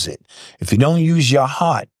 you lose it. If you don't use your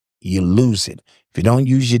heart, you lose it. If you don't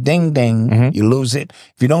use your ding-ding, you lose it.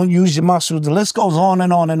 If you don't use your muscles, the list goes on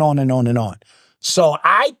and on and on and on and on. So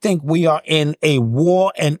I think we are in a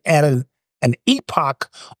war and at an epoch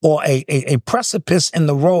or a precipice in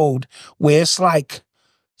the road where it's like,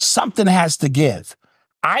 something has to give.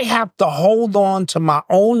 I have to hold on to my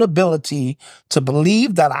own ability to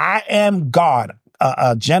believe that I am God,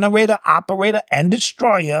 a generator, operator, and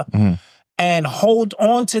destroyer, and hold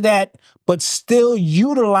on to that, but still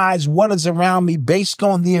utilize what is around me based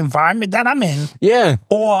on the environment that I'm in. Yeah.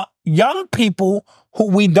 Or young people who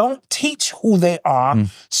we don't teach who they are,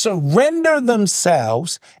 surrender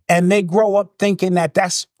themselves, and they grow up thinking that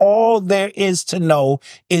that's all there is to know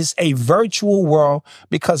is a virtual world.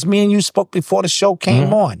 Because me and you spoke before the show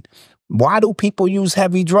came on. Why do people use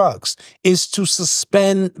heavy drugs? Is to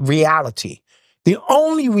suspend reality. The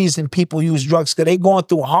only reason people use drugs is because they're going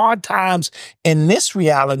through hard times in this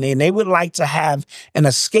reality, and they would like to have an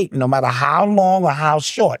escape, no matter how long or how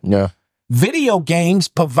short. Yeah. Video games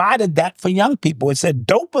provided that for young people. It's a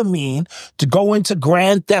dopamine to go into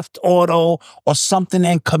Grand Theft Auto or something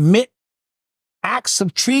and commit acts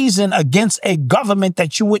of treason against a government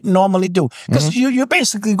that you wouldn't normally do. Because you're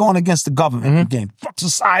basically going against the government again. Fuck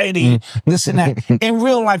society, this and that. In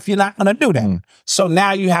real life, you're not going to do that. So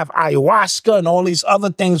now you have ayahuasca and all these other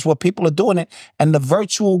things where people are doing it. And the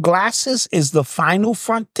virtual glasses is the final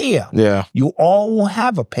frontier. Yeah. You all will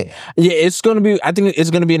have a pair. Yeah, it's going to be, I think it's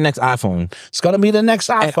going to be the next iPhone. It's going to be the next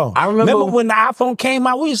iPhone. I remember when the iPhone came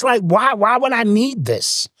out, we was like, why would I need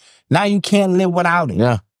this? Now you can't live without it.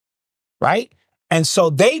 Yeah. Right? And so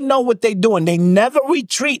they know what they're doing. They never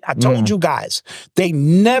retreat. I told you guys, they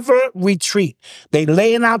never retreat. They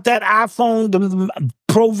laying out that iPhone, the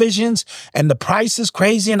provisions, and the price is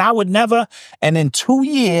crazy, and I would never. And in 2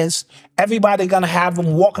 years, everybody gonna have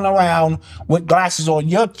them walking around with glasses on.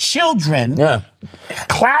 Your children,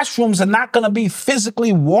 classrooms are not gonna be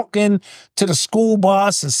physically walking to the school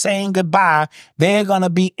bus and saying goodbye. They're gonna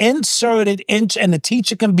be inserted into, and the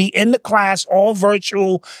teacher can be in the class, all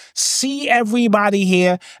virtual, see everybody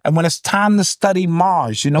here. And when it's time to study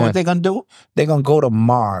Mars, you know what they're gonna do? They're gonna go to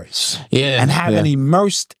Mars and have an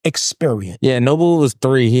immersed experience. Yeah, Noble was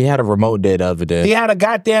 3. He had a remote day the other day. He had a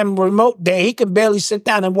goddamn remote day. He could barely sit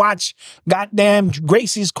down and watch goddamn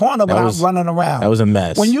Gracie's Corner without running around. That was a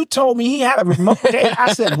mess. When you told me he had a remote day,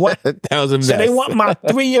 I said, what? That was a mess. So they want my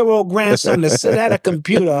 3-year-old grandson to sit at a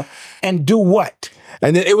computer and do what?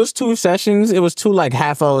 And then it was 2 sessions. It was 2 like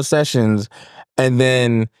half-hour sessions. And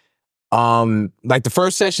then like the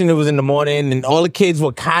first session, it was in the morning, and all the kids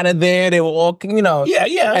were kind of there. They were all, you know.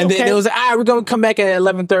 Yeah. And then it was, all right, we're going to come back at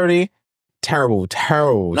 11:30. Terrible.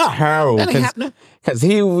 No, that ain't happening. Because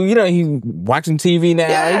he watching TV now.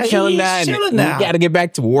 Yeah, he's chilling he's now. chilling now. He got to get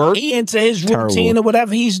back to work. He into his routine or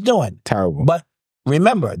whatever he's doing. Terrible. But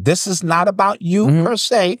remember, this is not about you per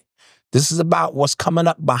se. This is about what's coming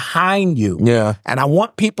up behind you. Yeah. And I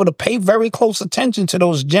want people to pay very close attention to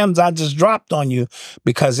those gems I just dropped on you,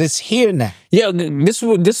 because it's here now. Yeah, this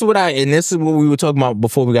is what we were talking about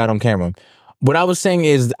before we got on camera. What I was saying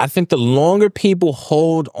is, I think the longer people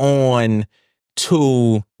hold on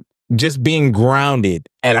to just being grounded,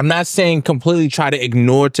 and I'm not saying completely try to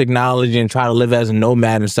ignore technology and try to live as a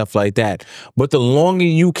nomad and stuff like that, but the longer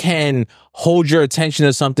you can hold your attention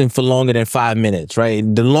to something for longer than 5 minutes, right?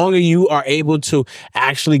 The longer you are able to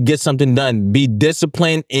actually get something done, be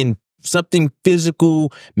disciplined in something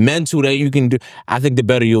physical, mental that you can do, I think the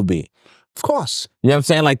better you'll be. Of course. You know what I'm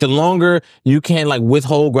saying? Like, the longer you can like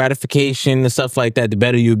withhold gratification and stuff like that, the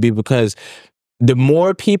better you'll be, because the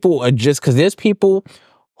more people are because there's people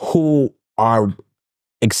who are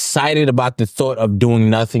excited about the thought of doing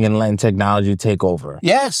nothing and letting technology take over.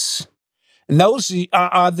 Yes. And those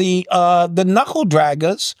are the knuckle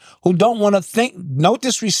draggers who don't want to think. No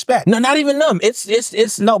disrespect. No, not even them.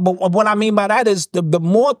 It's no. But what I mean by that is the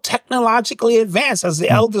more technologically advanced, as the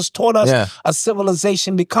elders taught us, a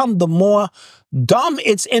civilization become, the more dumb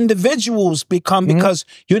its individuals become, because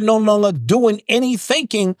you're no longer doing any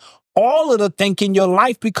thinking. All of the thinking, your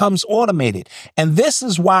life becomes automated. And this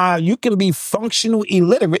is why you can be functional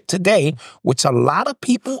illiterate today, which a lot of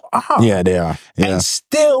people are. Yeah, they are. Yeah. And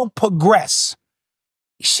still progress.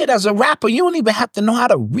 Shit, as a rapper, you don't even have to know how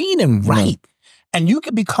to read and write. And you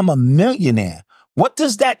can become a millionaire. What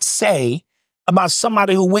does that say about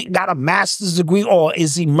somebody who went and got a master's degree or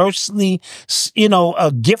is immersely,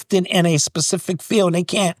 gifted in a specific field? They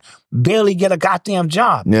can't barely get a goddamn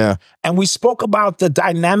job. Yeah. And we spoke about the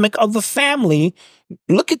dynamic of the family.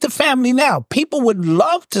 Look at the family now. People would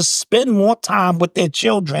love to spend more time with their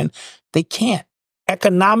children. They can't.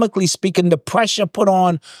 Economically speaking, the pressure put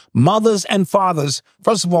on mothers and fathers.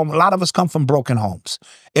 First of all, a lot of us come from broken homes.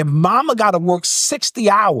 If mama got to work 60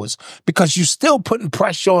 hours because you're still putting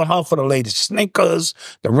pressure on her for the latest sneakers,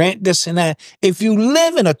 the rent, this and that. If you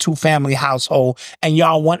live in a 2-family household and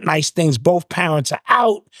y'all want nice things, both parents are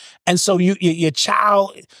out. And so your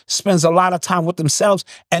child spends a lot of time with themselves,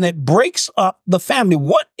 and it breaks up the family.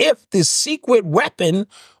 What if the secret weapon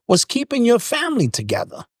was keeping your family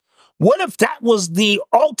together? What if that was the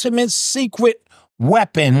ultimate secret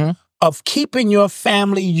weapon of keeping your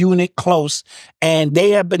family unit close, and they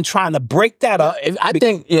have been trying to break that up? I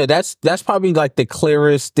think, that's probably like the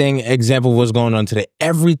clearest example of what's going on today.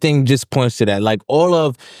 Everything just points to that. Like, all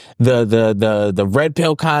of the red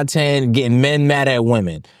pill content, getting men mad at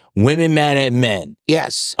women. Women mad at men.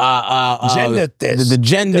 Yes. Gender this. The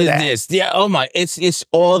gender this. Yeah. Oh my. It's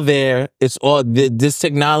all there. It's all this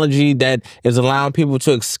technology that is allowing people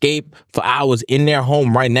to escape for hours in their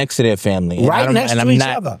home, right next to their family. Right next to each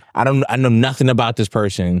other. I know nothing about this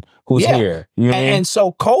person who's here. You know what I mean? And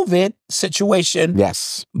so COVID situation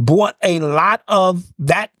yes, brought a lot of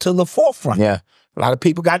that to the forefront. Yeah. A lot of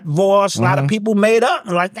people got divorced. A lot of people made up.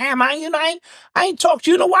 And like, damn, I ain't talked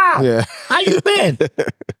to you in a while. Yeah. How you been?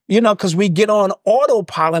 Because we get on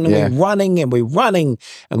autopilot and we're running and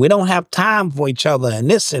we don't have time for each other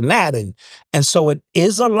and this and that. And so it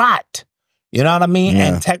is a lot. You know what I mean? Yeah.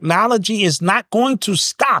 And technology is not going to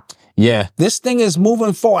stop. Yeah. This thing is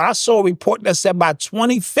moving forward. I saw a report that said by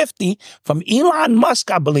 2050 from Elon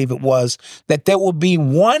Musk, I believe it was, that there will be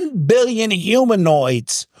 1 billion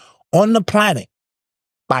humanoids on the planet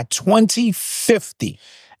by 2050.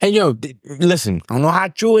 And listen. I don't know how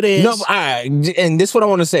true it is. No, and this is what I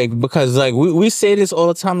want to say, because like we say this all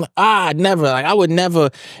the time. Like, never. Like I would never.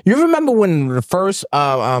 You remember when the first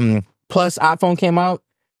Plus iPhone came out?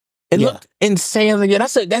 It looked insane. Like,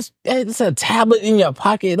 that's a tablet in your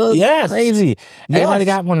pocket. It looks crazy. Everybody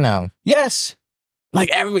got one now. Yes. Like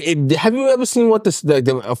have you ever seen what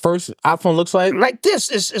the first iPhone looks like? Like this.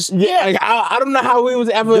 It's Like, I don't know how we was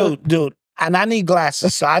ever. Dude. And I need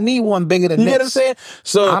glasses, so I need one bigger than this. You know what I'm saying?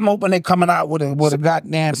 So I'm hoping they're coming out with a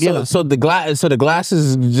goddamn. So the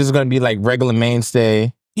glasses is just gonna be like regular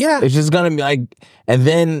mainstay. Yeah, it's just gonna be like, and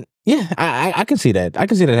then I can see that. I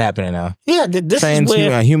can see that happening now. Yeah, this is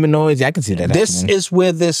where humanoids. Yeah, I can see that. This is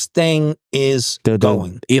where this thing is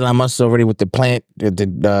going. Elon Musk already with the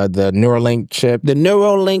Neuralink chip. The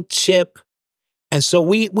Neuralink chip, and so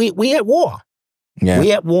we at war. Yeah,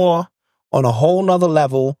 we at war on a whole nother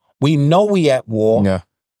level. We know we at war. Yeah.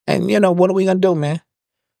 And, what are we going to do, man?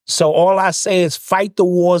 So all I say is fight the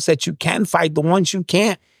wars that you can fight. The ones you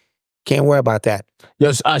can't worry about that.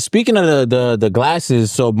 Yes. Speaking of the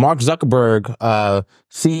glasses, so Mark Zuckerberg,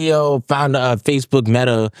 CEO, founder of Facebook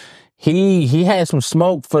Meta, he had some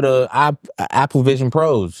smoke for the Apple Vision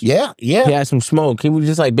Pros. Yeah. He had some smoke. He was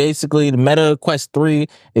just like, basically, the Meta Quest 3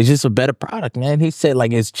 is just a better product, man. He said,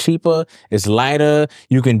 like, it's cheaper, it's lighter,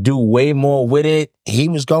 you can do way more with it. He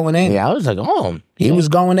was going in. Yeah, I was like, oh. He was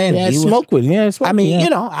going in. Yeah, smoke with it. Yeah, I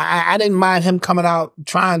mean, I didn't mind him coming out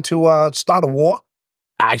trying to start a war.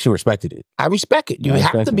 I actually respected it. I respect it. You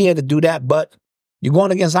have to be able to do that, but you're going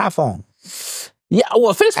against iPhone. Yeah,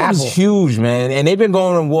 well, Facebook is huge, man, and they've been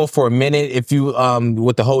going to war for a minute. If you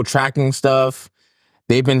with the whole tracking stuff,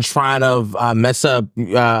 they've been trying to mess up.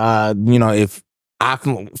 If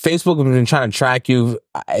Facebook has been trying to track you,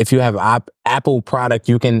 if you have Apple product,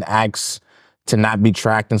 you can ask to not be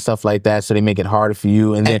tracked and stuff like that. So they make it harder for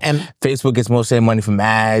you, and then Facebook gets most of their money from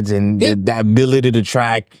ads and the ability to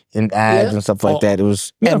track and ads and stuff like that. It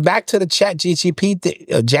was back to the Chat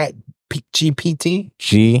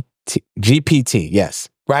GPT, yes.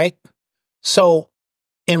 Right? So,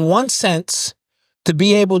 in one sense, to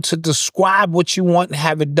be able to describe what you want and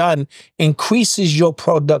have it done increases your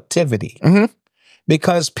productivity. Mm-hmm.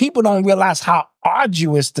 Because people don't realize how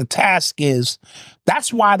arduous the task is.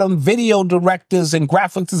 That's why them video directors and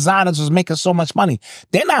graphic designers was making so much money.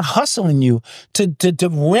 They're not hustling you to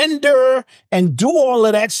render and do all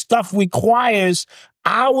of that stuff requires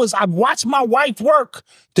hours. I've watched my wife work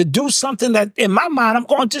to do something that in my mind, I'm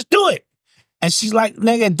going to just do it. And she's like,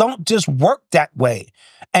 nigga, don't just work that way.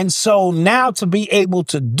 And so now to be able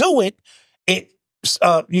to do it,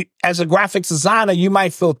 as a graphics designer, you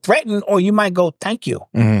might feel threatened or you might go, thank you.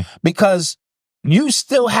 Mm-hmm. Because you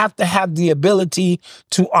still have to have the ability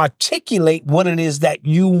to articulate what it is that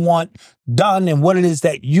you want done and what it is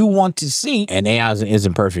that you want to see. And AI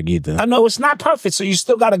isn't perfect either. I know it's not perfect. So you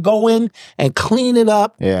still got to go in and clean it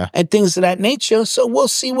up and things of that nature. So we'll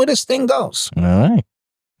see where this thing goes. All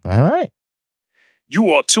right.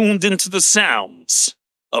 You are tuned into the sounds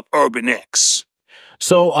of Urban X.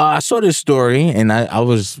 So I saw this story and I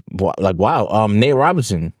was like, wow, Nate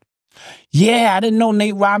Robinson. Yeah, I didn't know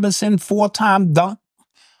Nate Robinson, 4-time dunk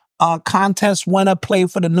contest winner, played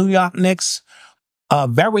for the New York Knicks.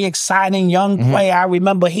 Very exciting young player. I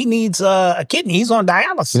remember he needs a kidney. He's on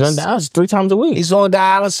dialysis. He's on dialysis 3 times a week. He's on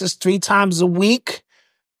dialysis 3 times a week.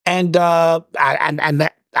 And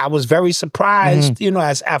I was very surprised,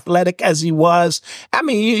 as athletic as he was. I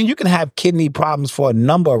mean, you can have kidney problems for a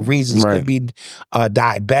number of reasons. Right. It could be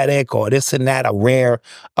diabetic or this and that, a rare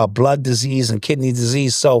blood disease and kidney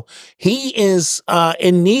disease. So he is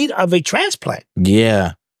in need of a transplant.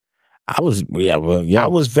 Yeah. I was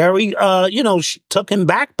very, taken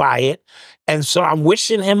back by it. And so I'm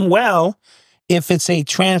wishing him well if it's a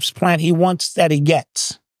transplant he wants that he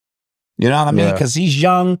gets. You know what I mean? Because he's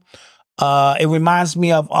young. It reminds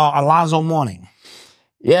me of Alonzo Mourning.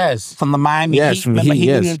 Yes. From the Miami Heat. Remember, he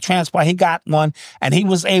needed a transplant. He got one, and he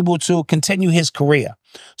was able to continue his career.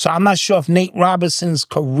 So I'm not sure if Nate Robinson's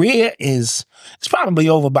career it's probably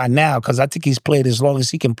over by now because I think he's played as long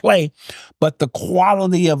as he can play. But the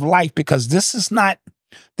quality of life, because this is not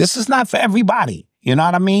for everybody. You know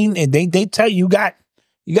what I mean? And they tell you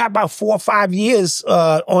you got about 4 or 5 years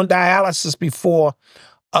on dialysis before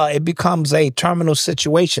it becomes a terminal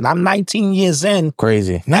situation. I'm 19 years in.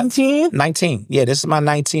 Crazy. 19? 19. Yeah, this is my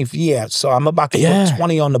 19th year. So I'm about to put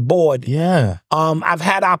 20 on the board. Yeah. I've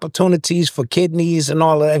had opportunities for kidneys and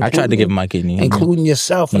all of that. I tried to give him my kidney. Including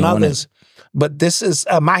yourself and You want others. But this is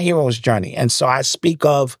my hero's journey. And so I speak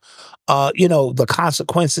of, the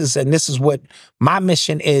consequences, and this is what my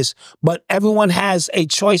mission is. But everyone has a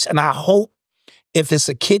choice, and I hope if it's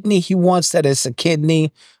a kidney he wants, that it's a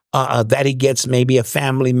kidney that he gets maybe a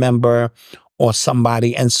family member or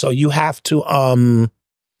somebody. And so you have to, understand,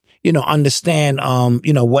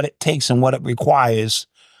 what it takes and what it requires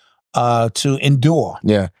to endure.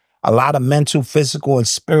 Yeah. A lot of mental, physical, and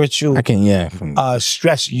spiritual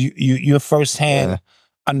stress. Your firsthand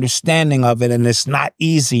understanding of it, and it's not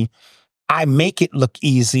easy. I make it look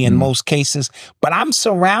easy in most cases, but I'm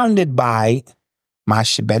surrounded by my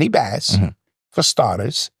Shabeti Bass, for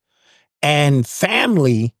starters, and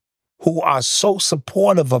family who are so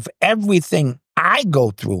supportive of everything I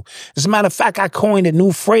go through. As a matter of fact, I coined a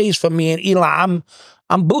new phrase for me and Eli.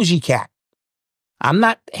 I'm bougie cat. I'm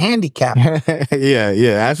not handicapped.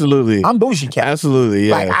 yeah, absolutely. I'm bougie cat. Absolutely,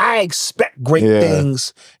 yeah. Like, I expect great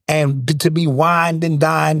things and to be wined and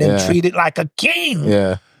dined and treated like a king.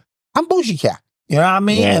 Yeah. I'm bougie cat. You know what I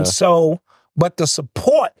mean? Yeah. And so, but the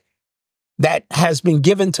support that has been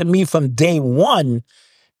given to me from day one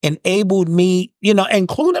enabled me,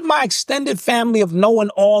 including my extended family, of knowing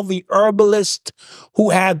all the herbalists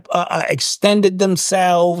who have extended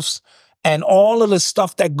themselves and all of the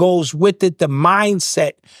stuff that goes with it, the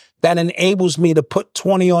mindset that enables me to put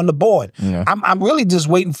 20 on the board. Yeah. I'm really just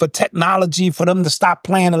waiting for technology, for them to stop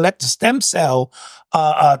playing and let the stem cell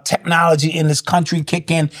technology in this country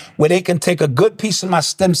kick in, where they can take a good piece of my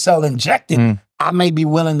stem cell, inject it. I may be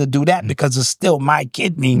willing to do that because it's still my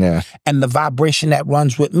kidney and the vibration that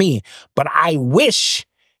runs with me. But I wish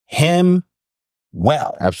him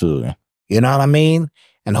well. Absolutely. You know what I mean?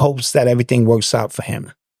 And hopes that everything works out for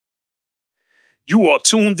him. You are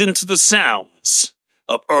tuned into the sounds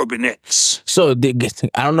of Urban X. So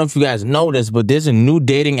I don't know if you guys know this, but there's a new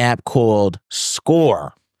dating app called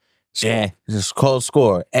Score. Yeah, it's called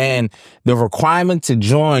Score. And the requirement to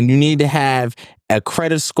join, you need to have a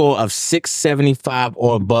credit score of 675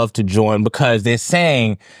 or above to join, because they're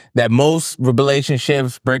saying that most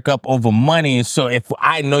relationships break up over money. So if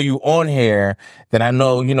I know you on here, then I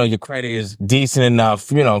know, your credit is decent enough,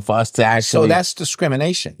 for us to actually. So that's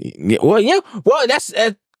discrimination. Well, that's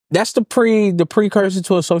the precursor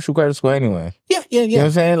to a social credit score anyway. Yeah. You know what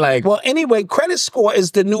I'm saying? Like, well, anyway, credit score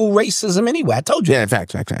is the new racism anyway. I told you. Yeah,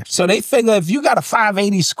 fact. So they figure if you got a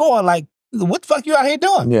 580 score, like, what the fuck you out here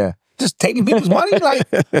doing? Yeah. Just taking people's money?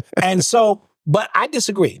 And so, but I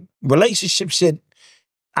disagree. Relationships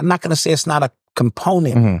I'm not going to say it's not a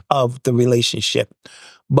component of the relationship,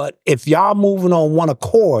 but if y'all moving on one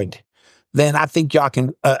accord, then I think y'all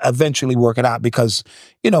can eventually work it out, because,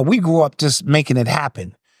 we grew up just making it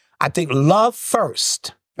happen. I think love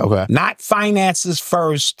first, not finances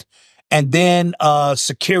first, and then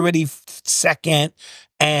security second,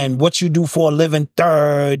 and what you do for a living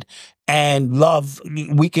third, and love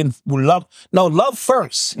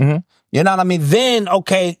first. You know what I mean? Then,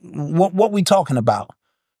 okay, what we talking about?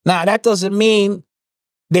 Now, that doesn't mean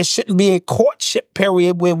there shouldn't be a courtship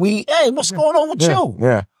period where hey, what's going on with you?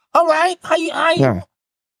 Yeah. All right,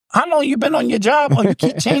 how long you been on your job? Or you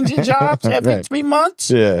keep changing jobs every 3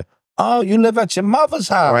 months? Yeah. Oh, you live at your mother's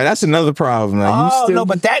house. All right, that's another problem. Like, no,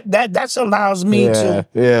 but that allows me to.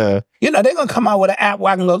 Yeah. They're gonna come out with an app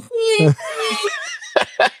where I can go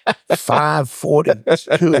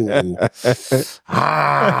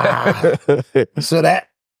 542. So that's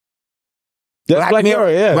Black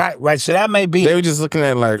Mirror, yeah. Right. So that may be. They were just looking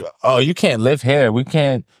at like, oh, you can't live here. We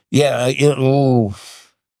can't. Yeah. Ooh.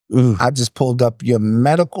 I just pulled up your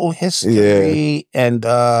medical history, and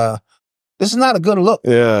this is not a good look.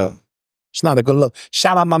 Yeah. It's not a good look.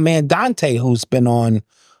 Shout out my man Dante, who's been on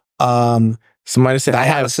somebody said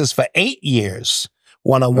dialysis for 8 years.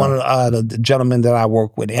 One of the gentlemen that I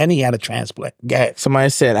work with, and he had a transplant. Go ahead. Somebody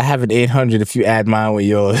said, I have an 800 if you add mine with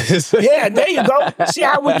yours. Yeah, there you go. See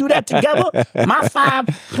how we do that together? My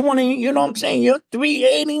 520, you know what I'm saying? You're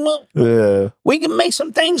 380. Yeah. We can make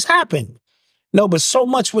some things happen. No, but so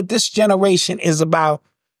much with this generation is about,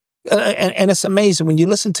 and it's amazing when you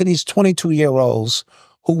listen to these 22-year-olds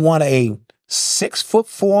who want a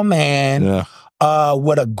 6'4" man,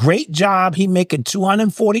 with a great job. He making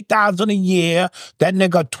 $240,000 a year. That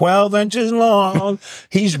nigga 12 inches long.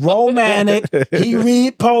 He's romantic. He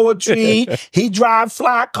read poetry. He drive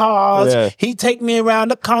fly cars. Yeah. He take me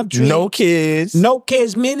around the country. No kids. No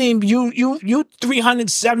kids, meaning you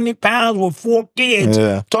 370 pounds with 4 kids.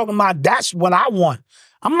 Yeah. Talking about that's what I want.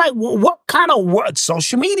 I'm like, what kind of world?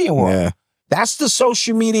 Social media world. Yeah. That's the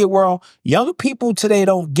social media world. Young people today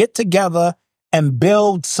don't get together and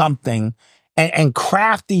build something and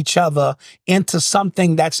craft each other into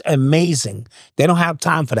something that's amazing. They don't have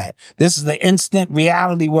time for that. This is the instant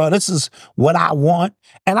reality world. This is what I want.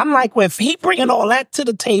 And I'm like, well, if he bringing all that to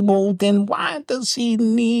the table, then why does he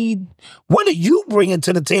need, what are you bringing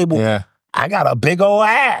to the table? Yeah. I got a big old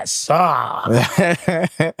ass. And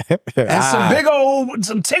some big old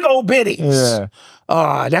bitties.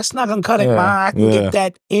 Yeah. That's not gonna cut it, man. I can get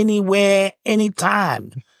that anywhere,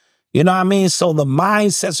 anytime. You know what I mean? So the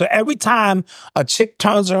mindset, so every time a chick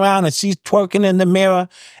turns around and she's twerking in the mirror,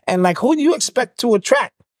 and like, who do you expect to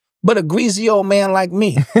attract? But a greasy old man like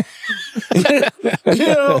me. You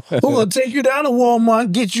know, who gonna take you down to Walmart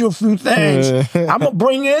and get you a few things. I'm gonna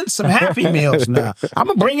bring in some Happy Meals now. I'm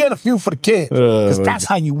gonna bring in a few for the kids. Because that's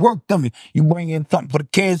how you work them. You bring in something for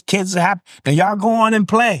the kids are happy. Then y'all go on and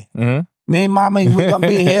play. Mm-hmm. Me and Mama, we're gonna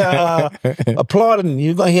be here applauding.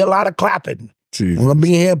 You're gonna hear a lot of clapping. Jeez. We're gonna be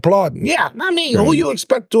here applauding. Yeah, I mean, who you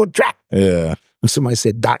expect to attract? Yeah. Somebody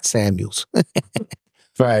said Dot Samuels.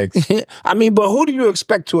 Right. I mean, but who do you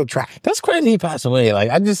expect to attract? That's crazy he passed away.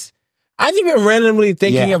 Like, I just been randomly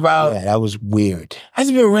thinking about. Yeah, that was weird. I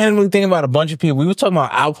just been randomly thinking about a bunch of people. We were talking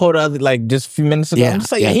about Alpo the other, like, just a few minutes ago. Yeah, I'm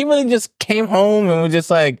just like, yeah. he really just came home and was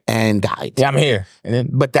just like, And died. yeah, I'm here. And then,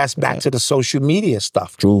 But that's back to the social media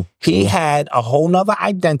stuff. True. He had a whole nother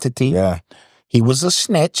identity. Yeah. He was a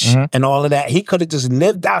snitch and all of that. He could have just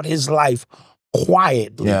lived out his life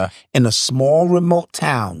quietly in a small remote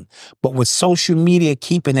town. But with social media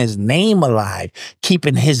keeping his name alive,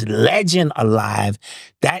 keeping his legend alive,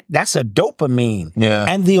 that's a dopamine. Yeah.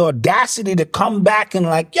 And the audacity to come back and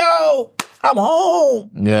like, yo, I'm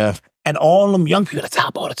home. Yeah. And all them young people, the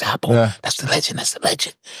top, Yeah. that's the legend.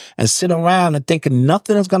 And sit around and thinking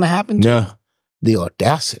nothing is going to happen to you. The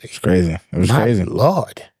audacity. It's crazy. It was My crazy.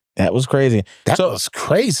 Lord. That was crazy. That was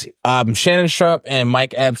crazy. Shannon Sharp and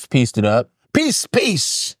Mike Epps pieced it up.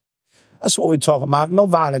 Peace. That's what we're talking about. No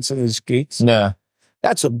violence in the streets. Yeah.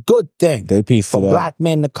 That's a good thing They pieced for it up. black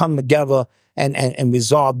men to come together and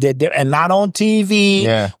resolve their and not on TV.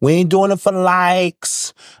 Yeah. We ain't doing it for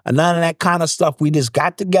likes and none of that kind of stuff. We just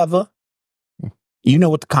got together. You know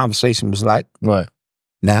what the conversation was like. What?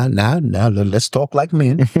 Now, let's talk like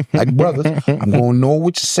men, like brothers. I'm gonna know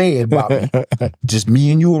what you're saying about me. Just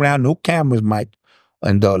me and you around, no cameras, Mike.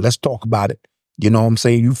 And let's talk about it. You know what I'm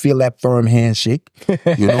saying? You feel that firm handshake.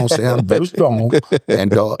 You know what I'm saying? I'm very strong.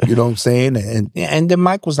 And you know what I'm saying? And then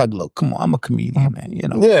Mike was like, look, come on, I'm a comedian, man. You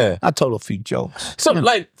know? Yeah. I told a few jokes. So,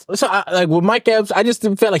 like with Mike Epps, I just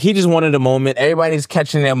felt like he just wanted a moment. Everybody's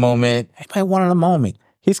catching their moment. Everybody wanted a moment.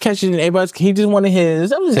 He's catching everybody's. He just wanted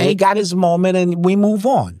his. That was And he it. got his moment and we move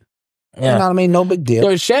on. Yeah. You know what I mean? No big deal.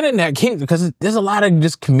 Yo, Shannon that came because there's a lot of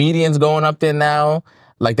just comedians going up there now.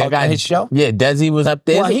 Like that guy, his show? Yeah, Desi was up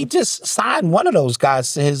there. Well, he just signed one of those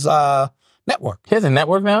guys to his network. He has a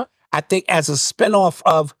network now. I think as a spinoff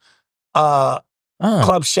of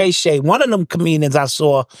Club Shay Shay, one of them comedians I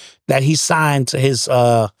saw that he signed to his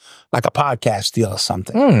like a podcast deal or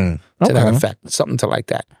something to that effect, something to like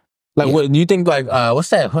that. Like, what do you think? Like, what's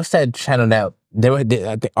that channel now?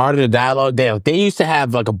 The Art of the Dialogue. They used to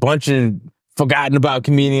have like a bunch of forgotten about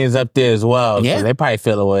comedians up there as well. Yeah. So they probably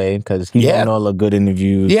feel away because he's doing all the good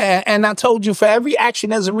interviews. Yeah, and I told you for every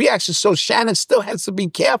action there's a reaction. So Shannon still has to be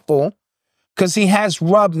careful because he has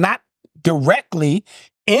rubbed, not directly,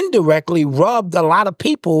 indirectly rubbed a lot of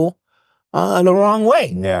people the wrong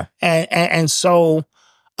way. Yeah. And so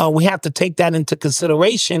we have to take that into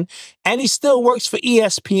consideration. And he still works for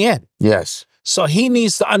ESPN. Yes. So he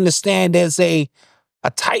needs to understand there's a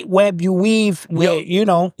tight web you weave where, you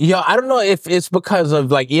know. Yo, I don't know if it's because of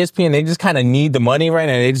like ESPN, they just kind of need the money right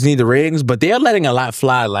now. They just need the ratings, but they're letting a lot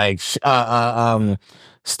fly. Like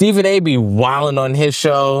Stephen A. be wilding on his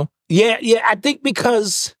show. Yeah. I think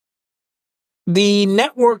because the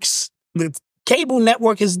cable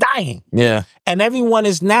network is dying. Yeah. And everyone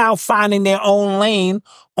is now finding their own lane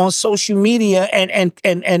on social media and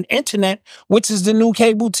internet, which is the new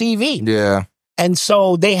cable TV. Yeah. And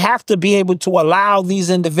so they have to be able to allow these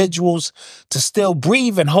individuals to still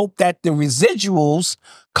breathe and hope that the residuals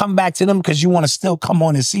come back to them because you want to still come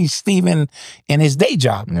on and see Steven in his day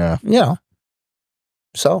job. Yeah. You know.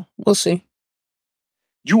 So we'll see.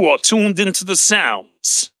 You are tuned into the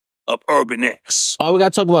sounds of Urban X. Oh, we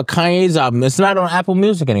got to talk about Kanye's album. It's not on Apple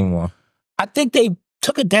Music anymore. I think they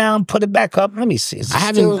took it down, put it back up. Let me see. I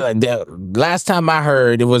haven't. Last time I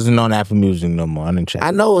heard, it wasn't on Apple Music no more. I didn't check. I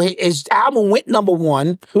know his album went number one.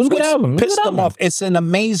 It was a good album. Pissed them off. It's an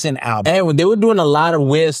amazing album. And they were doing a lot of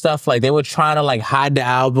weird stuff. Like they were trying to like hide the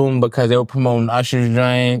album because they were promoting Usher's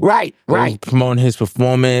joint. Right. They were promoting his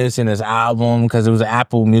performance in his album because it was an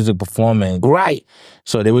Apple Music performance. Right.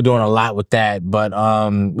 So they were doing a lot with that. But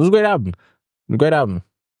it was a great album. A great album.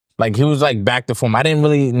 Like he was like back to form. I didn't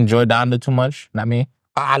really enjoy Donda too much. Not me.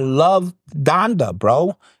 I love Donda,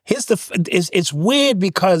 bro. It's weird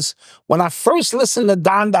because when I first listened to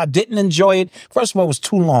Donda, I didn't enjoy it. First of all, it was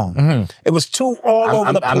too long. Mm-hmm. It was too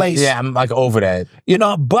over the place. I'm like over that. You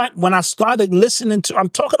know, but when I started listening to, I'm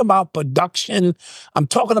talking about production. I'm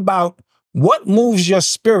talking about what moves your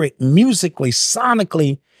spirit musically,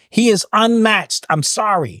 sonically. He is unmatched. I'm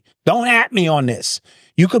sorry. Don't at me on this.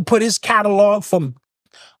 You could put his catalog from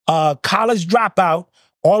College Dropout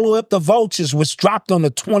all the way up to Vultures, which dropped on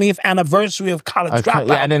the 20th anniversary of College Dropout.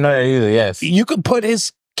 Yeah, I didn't know that either, yes. You could put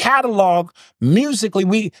his catalog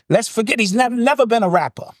musically. Let's forget he's never been a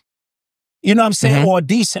rapper. You know what I'm saying? Mm-hmm. Or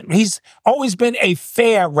decent. He's always been a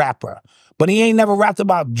fair rapper. But he ain't never rapped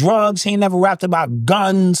about drugs. He ain't never rapped about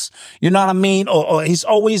guns. You know what I mean? Or he's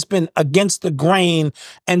always been against the grain.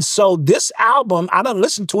 And so this album, I done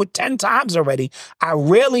listened to it 10 times already. I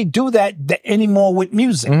rarely do that anymore with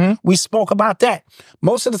music. Mm-hmm. We spoke about that.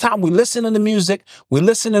 Most of the time we listen to the music. We're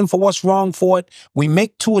listening for what's wrong for it. We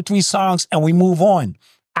make 2 or 3 songs and we move on.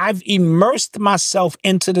 I've immersed myself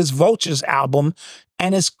into this Vultures album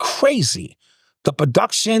and it's crazy. The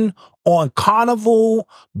production on Carnival,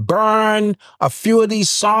 Burn, a few of these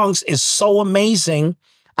songs is so amazing.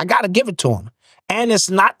 I gotta give it to him. And it's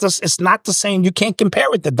not the same. You can't compare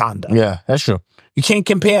it to Donda. Yeah, that's true. You can't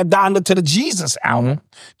compare Donda to the Jesus album. Mm-hmm.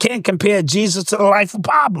 Can't compare Jesus to the Life of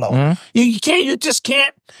Pablo. Mm-hmm. You just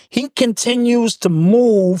can't. He continues to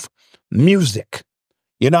move music.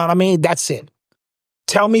 You know what I mean? That's it.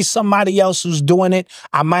 Tell me somebody else who's doing it.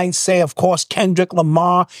 I might say, of course, Kendrick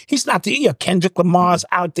Lamar. He's not Kendrick Lamar's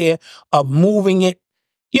out there moving it,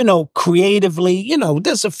 creatively.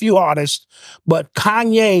 There's a few artists, but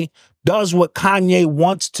Kanye does what Kanye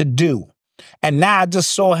wants to do. And now I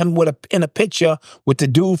just saw him in a picture with the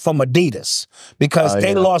dude from Adidas because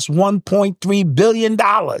they lost $1.3 billion.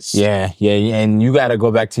 Yeah. And you got to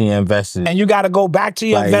go back to your investors. And you got to go back to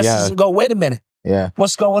your investors and go, wait a minute. Yeah.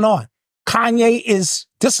 What's going on? Kanye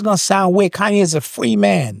this is going to sound weird. Kanye is a free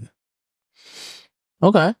man.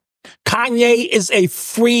 Okay. Kanye is a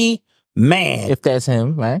free man. If that's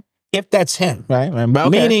him, right? If that's him. Right. But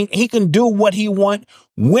okay. Meaning he can do what he want,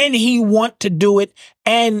 when he want to do it,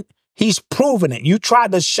 and he's proven it. You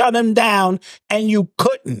tried to shut him down, and you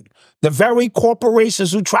couldn't. The very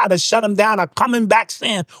corporations who tried to shut him down are coming back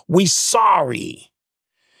saying, we sorry.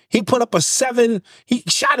 He put up he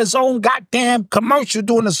shot his own goddamn commercial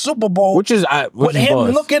during the Super Bowl. Which is with him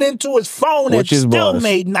boss. Looking into his phone and still boss.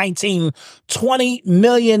 made $20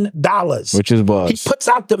 million. Which is boss. He puts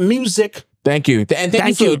out the music. Thank you.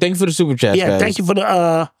 Thank you for the super chats, guys. Thank you for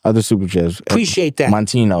the other super chats. Appreciate that.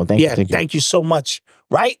 Montino. Thank you. Thank you so much.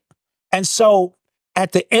 Right? And so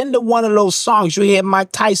at the end of one of those songs, you hear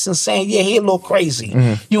Mike Tyson saying, yeah, he a little crazy.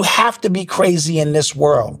 Mm-hmm. You have to be crazy in this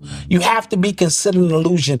world. You have to be considered an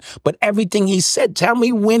illusion. But everything he said, tell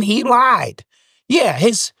me when he lied. Yeah,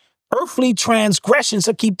 his earthly transgressions,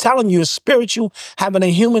 I keep telling you, is spiritual, having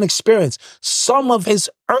a human experience. Some of his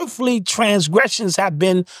earthly transgressions have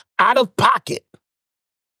been out of pocket.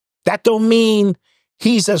 That don't mean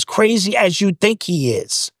he's as crazy as you think he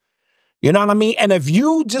is. You know what I mean? And if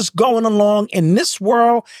you just going along in this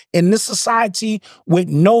world, in this society with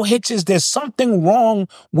no hitches, there's something wrong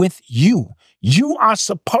with you. You are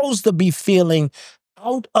supposed to be feeling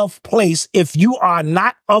out of place if you are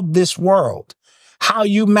not of this world. How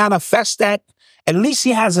you manifest that, at least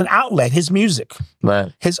he has an outlet, his music,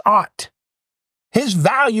 right. His art. His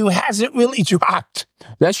value hasn't really dropped.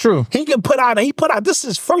 That's true. He put out this is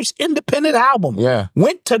his first independent album. Yeah.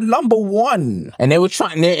 Went to #1. And they were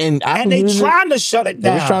trying trying to shut it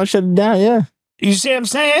down. They were trying to shut it down, yeah. You see what I'm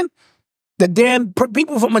saying? The damn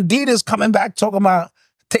people from Adidas coming back talking about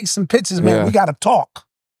take some pictures, man. Yeah. We gotta talk.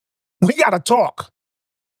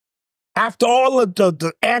 After all of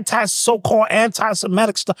the so-called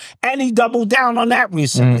anti-Semitic stuff, and he doubled down on that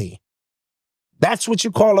recently. Mm. That's what you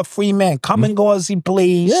call a free man. Come and go as he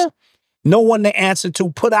please. Yeah. No one to answer to.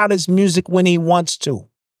 Put out his music when he wants to.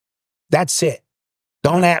 That's it.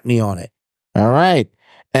 Don't at me on it. All right.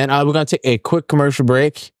 And we're going to take a quick commercial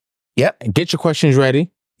break. Yep. Get your questions ready.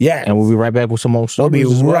 Yeah. And we'll be right back with some more stories.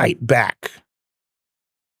 We'll be right back.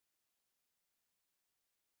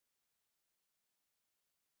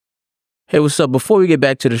 Hey, what's up? Before we get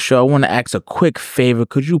back to the show, I want to ask a quick favor.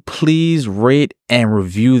 Could you please rate and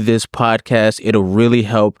review this podcast? It'll really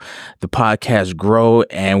help the podcast grow,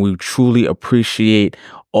 and we truly appreciate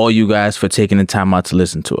all you guys for taking the time out to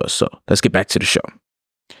listen to us. So let's get back to the show.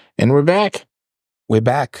 And we're back. We're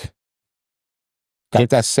back.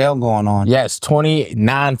 Got that sale going on. Yes,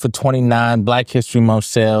 29 for 29 Black History Month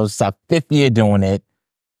sales. It's our 5th year doing it.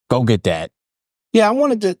 Go get that. Yeah, I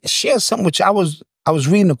wanted to share something with you. I was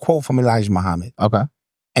reading a quote from Elijah Muhammad. Okay.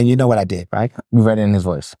 And you know what I did, right? You read it in his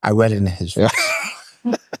voice. I read it in his voice.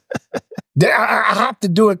 I have to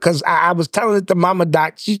do it because I was telling it to Mama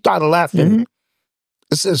Doc. She started laughing. Mm-hmm.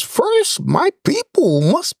 It says, first, my people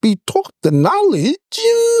must be taught the knowledge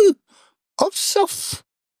of self.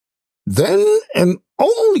 Then and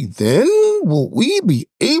only then will we be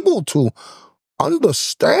able to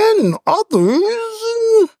understand others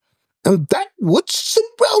and that which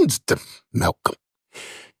surrounds them, Malcolm.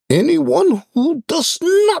 Anyone who does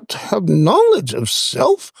not have knowledge of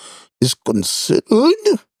self is considered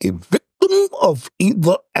a victim of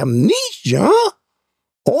either amnesia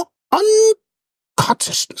or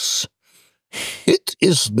unconsciousness. It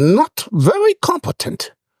is not very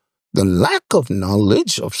competent. The lack of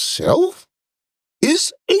knowledge of self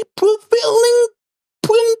is a prevailing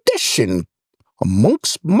condition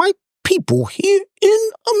amongst my people here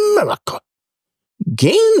in America.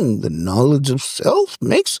 Gaining the knowledge of self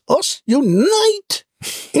makes us unite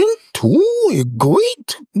into a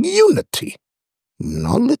great unity.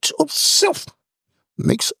 Knowledge of self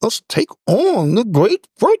makes us take on the great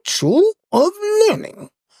virtue of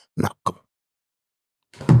learning. Malcolm.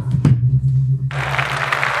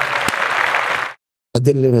 I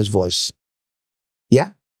did it in his voice.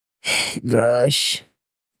 Yeah? Gosh.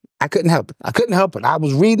 I couldn't help it. I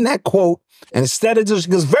was reading that quote, and instead of just,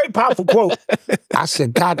 it was a very powerful quote, I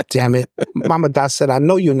said, God damn it. Mama Dot said, I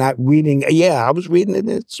know you're not reading. Yeah, I was reading it.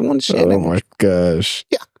 It's one shit. Oh my gosh.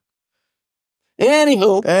 Yeah.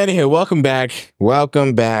 Anywho,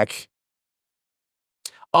 welcome back.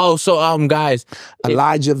 Oh, so guys.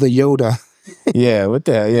 Elijah the Yoda. Yeah, what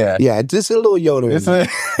the hell? Yeah. Yeah, just a little Yoda.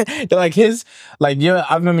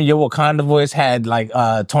 I remember your Wakanda voice had like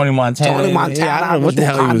Tony Montana. Tony Montana. Yeah, I don't know what the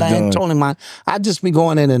hell he was doing. Tony Montana. I'd just be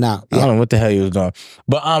going in and out. Yeah. I don't know what the hell he was doing.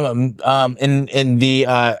 But in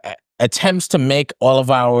the attempts to make all of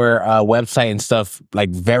our website and stuff like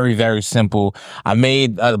very, very simple, I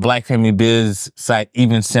made the Black Family Biz site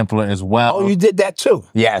even simpler as well. Oh, you did that too?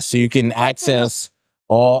 Yeah, so you can access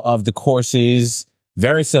all of the courses.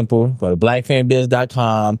 Very simple. Go to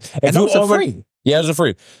blackfamilybiz.com. And those are free. Yeah, those are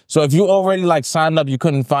free. So if you already signed up, you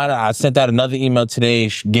couldn't find it, I sent out another email today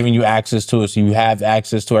giving you access to it, so you have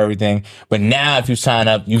access to everything. But now if you sign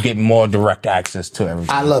up, you get more direct access to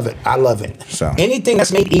everything. I love it. So anything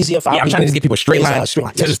that's made easier for I'm trying to get people straight line to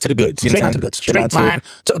the goods. Straight line to the goods. Straight line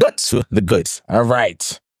to the goods. To the goods. All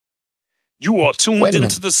right. You are tuned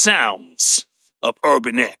into the sounds of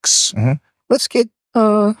Urban X. Mm-hmm. Let's get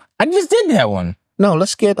I just did that one. No,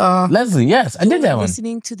 let's get Leslie. Yes, I did that one.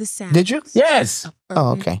 Listening to the sound. Did you? Yes.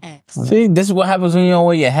 Oh, okay. X. See, this is what happens when you don't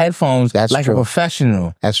wear your headphones. That's like true. a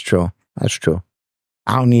professional. That's true. I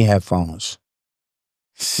don't need headphones.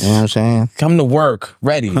 You know what I'm saying? Come to work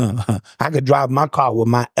ready. I could drive my car with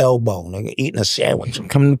my elbow, nigga, eating a sandwich. You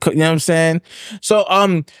know what I'm saying? So I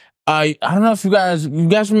don't know if you guys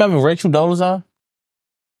remember Rachel Dolezal?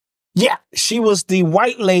 Yeah, she was the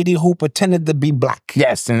white lady who pretended to be black.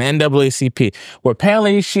 Yes, in the NAACP. Well,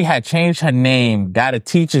 apparently she had changed her name, got a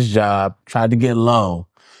teacher's job, tried to get low.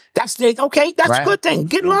 That's okay. That's right? a good thing.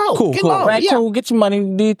 Get low. Cool. Low. Right, yeah. cool. Get your money,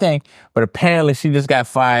 do your thing. But apparently she just got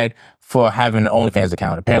fired for having an OnlyFans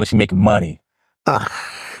account. Apparently she making money.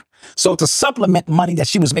 So to supplement money that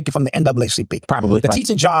she was making from the NAACP. Probably. The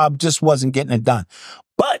teaching job just wasn't getting it done.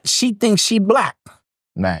 But she thinks she black.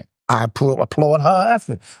 Right. I applaud her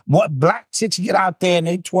effort. What black chicks get out there and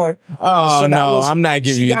they twerk. Oh, So that no, was- I'm not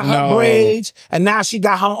giving She you got no. her braids, and now she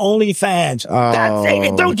got her OnlyFans.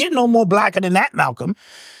 It don't get no more blacker than that, Malcolm.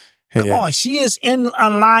 Come on, she is in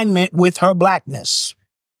alignment with her blackness.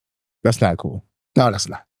 That's not cool. No, that's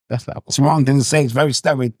not. That's not cool. It's wrong thing to say. It's very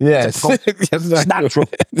stereotypical. Yes. It's not true,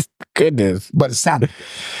 Goodness. but it sounded.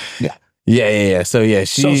 Yeah. So yeah,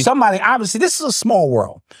 So somebody, obviously, this is a small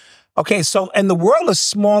world. Okay, so, and the world is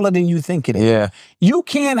smaller than you think it is. Yeah. You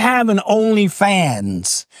can't have an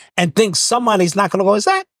OnlyFans and think somebody's not going to go, is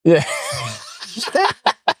that? Yeah. Is that?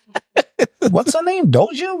 What's her name?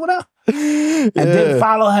 Doja? Whatever. And then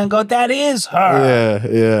follow her and go, that is her.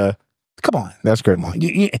 Yeah. Come on. That's great. Come on.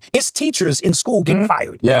 It's teachers in school getting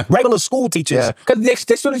fired. Yeah. Regular school teachers. Yeah. Because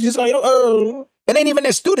the students just go, It ain't even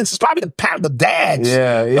their students. It's probably the dads.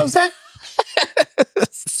 Yeah. You know what I'm saying?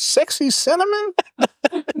 Sexy cinnamon?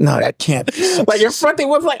 No, that can't be. Like your front thing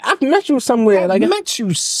was like, I've met you somewhere. I Like met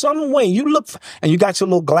you somewhere. You look, and you got your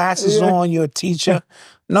little glasses on. You're a teacher.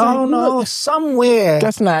 No, like, no, look. somewhere.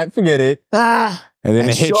 guess not. Forget it. And And then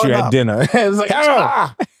it hit sure you enough, at dinner. It's like,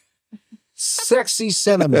 oh. Sexy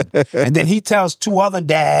cinnamon. And then he tells two other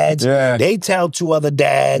dads. Yeah. They tell two other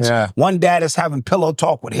dads. Yeah. One dad is having pillow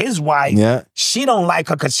talk with his wife. Yeah. She don't like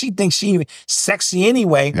her because she thinks she sexy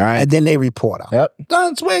anyway. Right. And then they report her. Yep.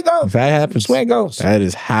 That's where it goes. That happens. That's where it goes. That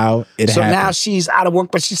is how it So happens. now she's out of work,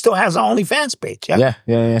 but she still has her OnlyFans page. Yeah.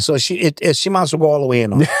 Yeah. So she might as well go all the way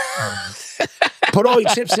in on it. Put all your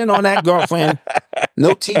chips in on that, girlfriend.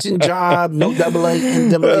 No teaching job, no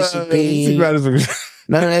NAACP,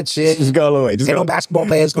 none of that shit. Just go away. Just Ain't no go. basketball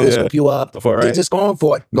players gonna scoop you up. For it, right? Just going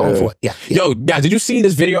for it. Going for it. Yeah. Yo, guys, did you see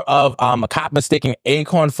this video of a cop mistaking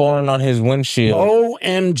acorn falling on his windshield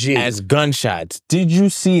OMG. as gunshots? Did you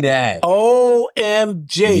see that?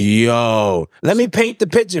 OMG. Yo, Let me paint the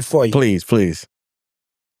picture for you. please.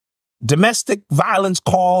 Domestic violence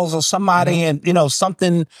calls or somebody and,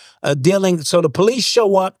 something dealing. So the police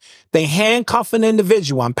show up. They handcuff an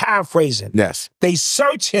individual. I'm paraphrasing. Yes. They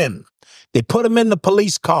search him. They put him in the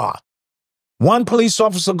police car. One police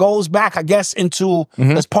officer goes back, I guess, into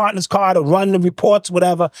his partner's car to run the reports,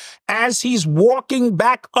 whatever. As he's walking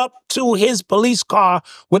back up to his police car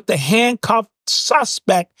with the handcuffed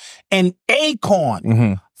suspect, an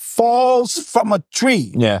acorn falls from a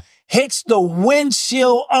tree, hits the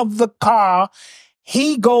windshield of the car.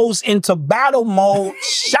 He goes into battle mode,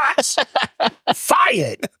 shots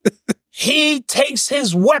fired. He takes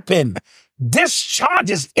his weapon,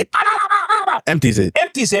 discharges it, Empties it.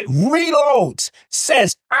 reloads,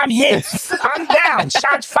 says, I'm hit, I'm down,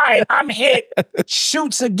 shots fired, I'm hit,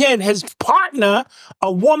 shoots again. His partner,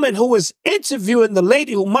 a woman who was interviewing the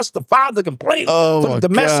lady who must have filed the complaint Oh, for my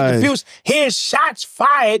domestic God. abuse, hears shots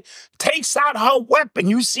fired, takes out her weapon.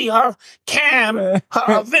 You see her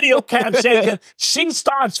her video cam shaking. She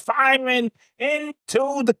starts firing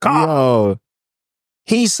into the car. Yo.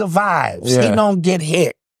 He survives. Yeah. He don't get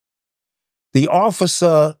hit. The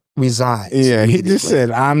officer resigns. Yeah, he just immediately.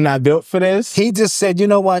 said, I'm not built for this. He just said, you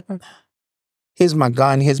know what? Here's my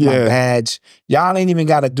gun. Here's my Yeah. badge. Y'all ain't even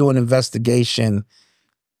got to do an investigation.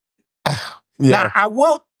 Now, I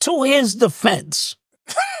will, to his defense,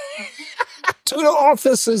 to the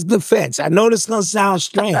officer's defense, I know this gonna sound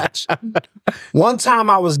strange. One time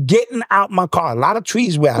I was getting out my car, a lot of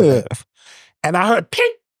trees where I live, and I heard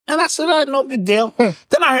ping, and I said, oh, no big deal. Then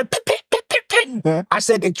I heard ping, ping, ping, ping, ping. I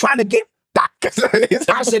said, they're trying to get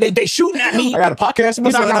I said, they shooting at me. I got a podcast.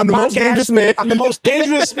 You know, I got I'm a the most podcast. dangerous man. I'm the most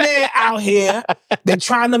dangerous man out here. They're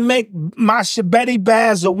trying to make my Shabety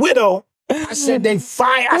Baz a widow. I said, they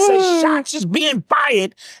fire. I said, shots is being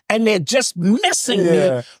fired, and they're just missing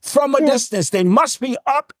me from a distance. They must be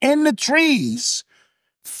up in the trees,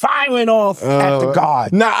 firing off at the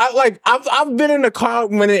guard. Nah, I've been in the car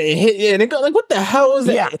when it hit, and it go like, what the hell is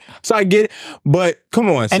that? Yeah. So I get it, but come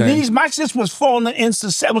on, And son. my shit was falling into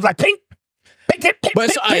it was like pink.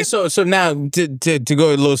 But so, all right, so now to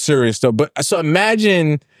go a little serious though. But so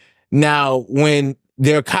imagine now when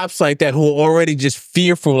there are cops like that who are already just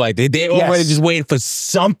fearful, like they already just waiting for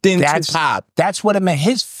something to pop. That's what it meant.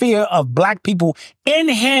 His fear of black people in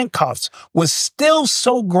handcuffs was still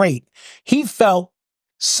so great. He felt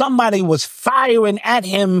somebody was firing at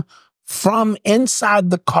him from inside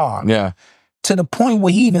the car. Yeah, to the point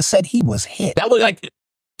where he even said he was hit. that was like,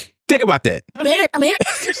 think about that. I'm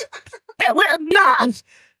hit. We're not.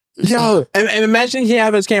 Yo, and imagine he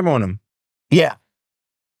have his camera on him. Yeah.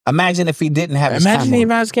 Imagine if he didn't have his Imagine camera he on.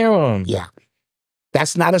 had his camera on him. Yeah.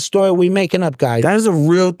 That's not a story we making up, guys. That is a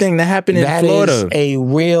real thing that happened in That Florida. is a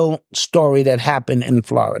real story that happened in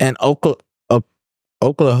Florida. And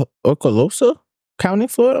Okaloosa County,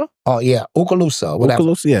 Florida? Oh, yeah. Okaloosa, whatever.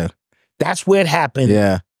 Okaloosa, yeah. That's where it happened.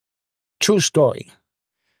 Yeah. True story.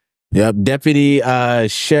 Yep. Deputy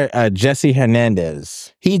Jesse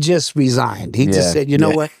Hernandez. He just resigned. He just said, you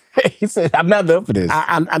know what? He said, I'm not built for this.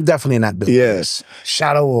 I'm definitely not built for this.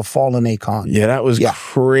 Shadow of fallen acorn. Yeah, that was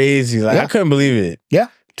crazy. Like, I couldn't believe it. Yeah.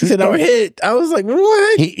 He said, I'm hit. I was like,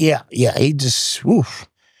 what? He just, oof.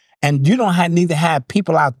 And you don't need to have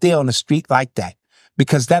people out there on the street like that,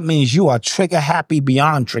 because that means you are trigger happy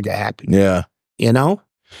beyond trigger happy. Yeah. You know?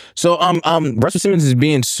 So Russell Simmons is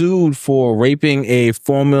being sued for raping a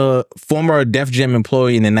former Def Jam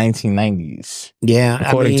employee in the 1990s. Yeah.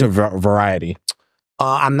 According to Variety.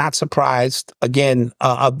 I'm not surprised. Again,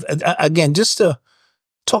 just to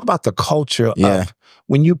talk about the culture of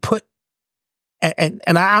when you put, and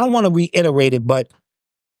I don't want to reiterate it, but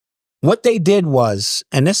what they did was,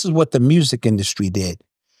 and this is what the music industry did,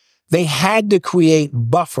 they had to create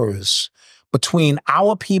buffers between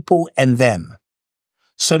our people and them.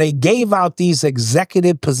 So they gave out these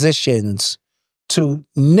executive positions to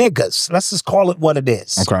niggas. Let's just call it what it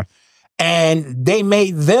is. Okay. And they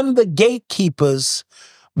made them the gatekeepers.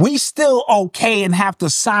 We still okay and have to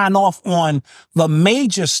sign off on the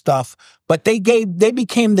major stuff, but they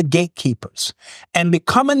became the gatekeepers. And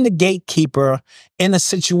becoming the gatekeeper in a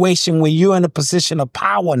situation where you're in a position of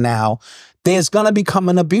power now, there's going to become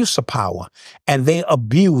an abuse of power. And they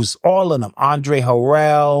abuse all of them. Andre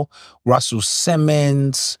Harrell, Russell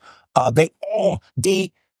Simmons,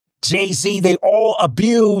 Jay-Z, they all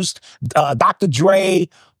abused, Dr. Dre,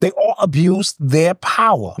 they all abused their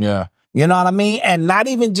power. Yeah. You know what I mean? And not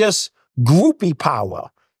even just groupie power.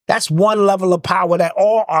 That's one level of power that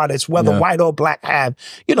all artists, whether white or black, have.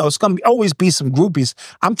 You know, it's going to always be some groupies.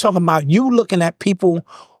 I'm talking about you looking at people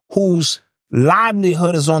whose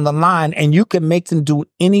livelihood is on the line and you can make them do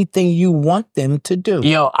anything you want them to do.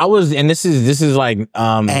 Yo, and this is like,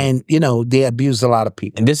 and you know, they abuse a lot of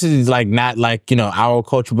people. and this is like not like, you know, our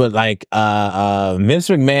culture, but like, Vince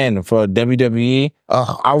McMahon for WWE.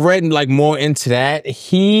 I read like more into that.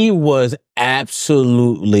 He was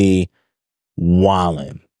absolutely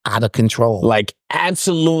wilding. Out of control. Like,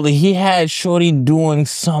 absolutely. He had Shorty doing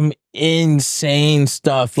some insane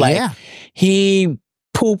stuff. Like, he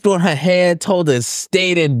pooped on her head, told her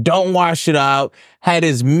stay there, don't wash it out, had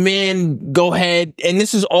his men go ahead, and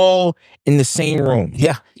this is all in the same room.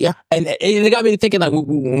 Yeah. And it got me thinking, like,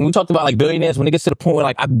 when we talked about, like, billionaires, when it gets to the point where,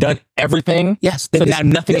 like, I've done everything. Yes. So now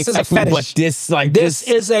nothing excites me, but this, like, this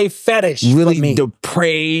is a fetish really for me.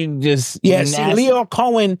 Depraved, just Yes, nasty. Leo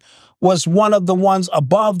Cohen was one of the ones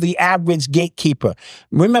above the average gatekeeper.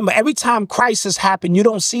 Remember, every time crisis happened, you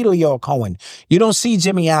don't see Leo Cohen. You don't see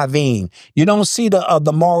Jimmy Iovine. You don't see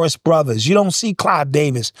the Morris brothers. You don't see Clive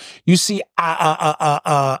Davis. You see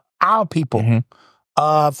our people.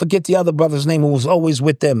 Forget the other brother's name who was always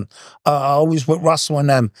with them, always with Russell and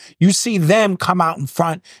them. You see them come out in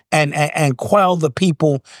front and quell the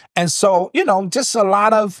people. And so, you know, just a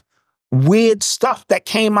lot of weird stuff that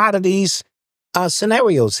came out of these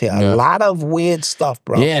scenarios here. A lot of weird stuff,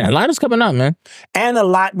 bro. Yeah, a lot is coming up, man. And a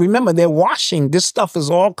lot, remember, they're washing. This stuff is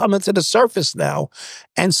all coming to the surface now.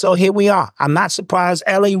 And so here we are. I'm not surprised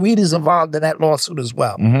L.A. Reid is involved in that lawsuit as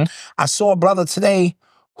well. I saw a brother today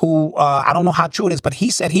who, I don't know how true it is, but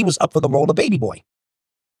he said he was up for the role of Baby Boy.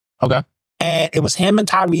 Okay. And it was him and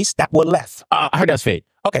Tyrese that were left. I heard that's fake.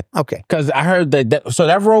 Okay. Because I heard that so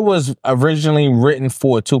that role was originally written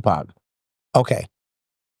for Tupac. Okay.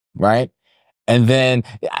 Right? And then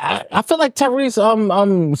I feel like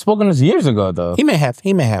Tyrese spoken this years ago though. He may have.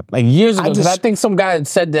 Like years ago. Because I think some guy had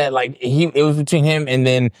said that like it was between him and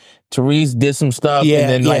then Tyrese did some stuff. Yeah, and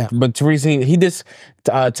then like but Tyrese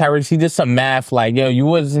Tyrese he did some math like yo, you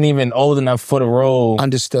wasn't even old enough for the role.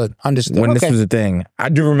 Understood. When this was a thing. I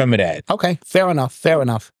do remember that. Okay, fair enough.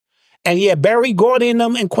 And yeah, Barry Gordy and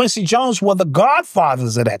them and Quincy Jones were the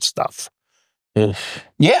godfathers of that stuff.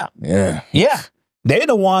 Yeah. They're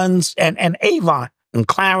the ones, and Avon and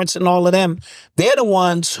Clarence and all of them, they're the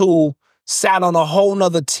ones who sat on a whole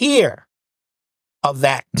nother tier of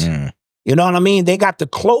that. You know what I mean? They got the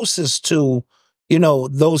closest to, you know,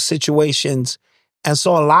 those situations. And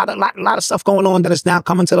so a lot of stuff going on that is now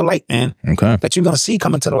coming to the light, man. Okay. That you're going to see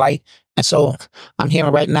coming to the light. And so I'm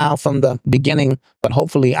hearing right now from the beginning, but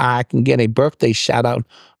hopefully I can get a birthday shout out.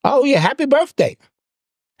 Oh yeah, happy birthday.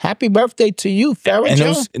 Happy birthday to you, Farrah And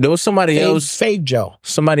Joe. there was somebody else. Faith Joe.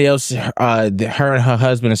 Somebody else, her and her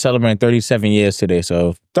husband are celebrating 37 years today.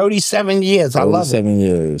 So 37 years. I love it. 37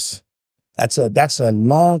 years. That's a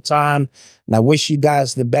long time. And I wish you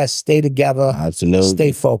guys the best. Stay together. Absolutely.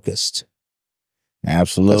 Stay focused.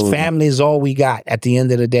 Absolutely. Because family is all we got at the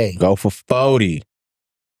end of the day. Go for 40.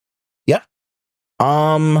 Yeah.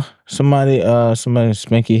 Somebody,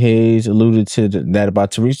 Spanky Hayes alluded to that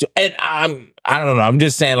about Therese. And I don't know. I'm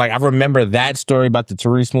just saying, like, I remember that story about the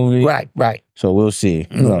Therese movie. Right. So we'll see.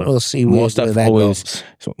 We'll see where that goes.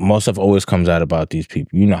 Most stuff always comes out about these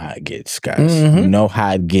people. You know how it gets, guys. You know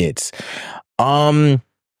how it gets. Cool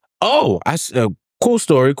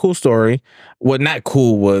story. Well, not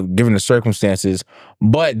cool, given the circumstances,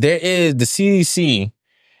 but there is the CDC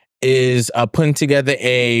is putting together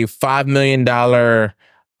a $5 million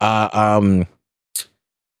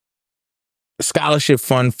scholarship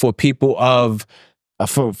fund for people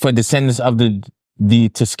for descendants of the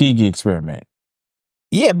Tuskegee experiment.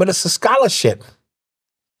 Yeah, but it's a scholarship.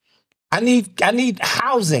 I need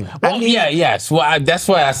housing. Yes. Well, that's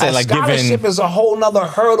why I said, like, scholarship is a whole nother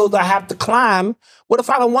hurdle to have to climb. What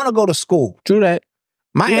if I don't want to go to school? True that.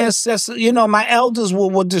 My ancestors, my elders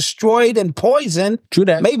were destroyed and poisoned. True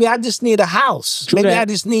that. Maybe I just need a house. True Maybe that. I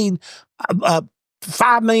just need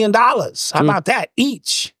 $5 million. How about that?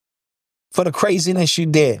 Each for the craziness you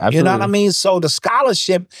did. Absolutely. You know what I mean? So the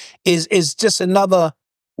scholarship is just another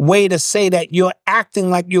way to say that you're acting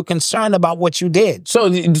like you're concerned about what you did. So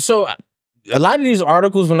a lot of these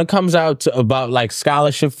articles, when it comes out about like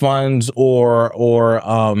scholarship funds or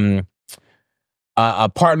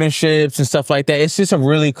partnerships and stuff like that, it's just a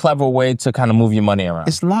really clever way to kind of move your money around.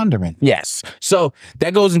 It's laundering. Yes. So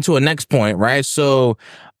that goes into a next point, right? So,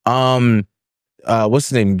 what's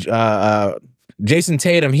his name? Jason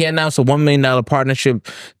Tatum, he announced a $1 million partnership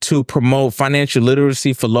to promote financial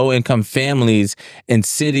literacy for low-income families in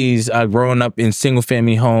cities growing up in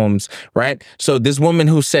single-family homes, right? So this woman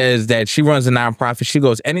who says that she runs a nonprofit, she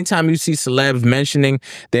goes, anytime you see celebs mentioning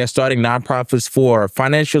they're starting nonprofits for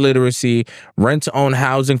financial literacy, rent-to-own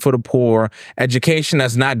housing for the poor, education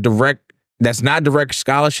that's not direct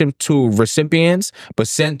scholarship to recipients, but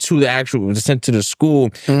sent to the school,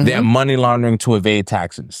 they're money laundering to evade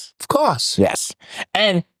taxes. Of course. Yes.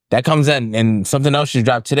 And that comes in, and something else just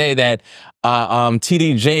dropped today that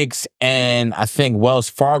TD Jakes and I think Wells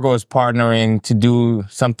Fargo is partnering to do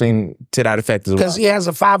something to that effect as well. Because he has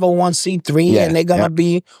a 501c3 and they're going to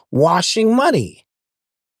be washing money.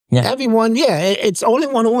 Yeah. Everyone, it's the only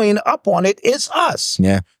one who ain't up on it is us.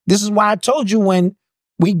 Yeah. This is why I told you when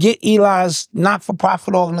we get Eli's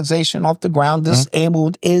not-for-profit organization off the ground,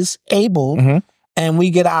 Disabled is Able, and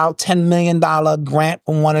we get our $10 million grant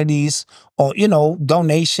from one of these, or,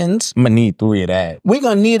 donations. I'm going to need 3 of that. We're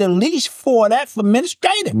going to need at least 4 of that for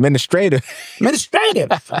administrative.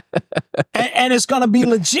 and it's going to be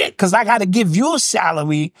legit, because I got to give you a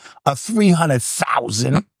salary of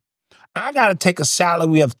 $300,000. I got to take a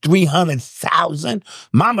salary of $300,000.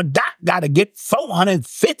 Mama Doc got to get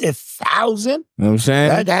 $450,000. You know what I'm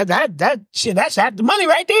saying? That's half the money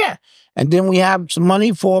right there. And then we have some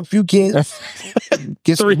money for a few kids.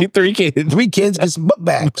 Get three kids. 3 kids, get some book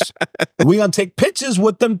bags. We're going to take pictures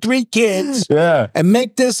with them 3 kids and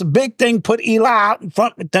make this a big thing, put Eli out in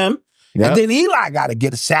front with them. And then Eli got to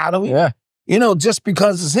get a salary. Yeah. Just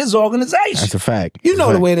because it's his organization. That's a fact. You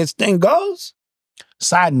know the way this thing goes.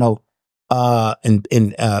 Side note,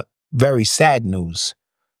 in very sad news,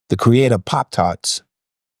 the creator of Pop-Tarts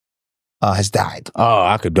has died. Oh,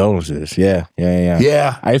 our condolences. Yeah.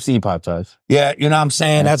 I used to eat Pop-Tarts. Yeah, you know what I'm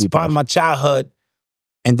saying? That's part of my childhood.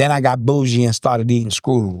 And then I got bougie and started eating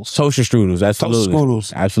strudels. Toaster strudels, absolutely.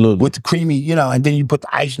 Toaster strudels. Absolutely. With the creamy, and then you put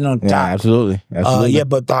the icing on top. Yeah, absolutely.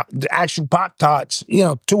 But the actual Pop-Tarts,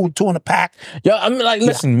 two in a pack. Yo, I mean, like,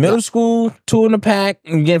 listen, middle school, 2 in a pack,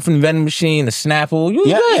 and get from the vending machine, the Snapple. You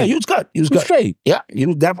was good. Yeah, you was good. You was good. Straight. Yeah, you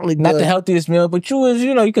was definitely good. Not the healthiest meal, but you was,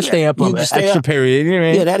 you could stay up on an extra period. You know what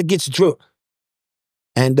I mean? Yeah, that'll get you through.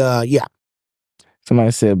 And,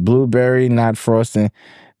 Somebody said blueberry, not frosting.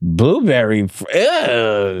 Blueberry, ew.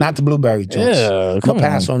 Not the blueberry joints. Come on.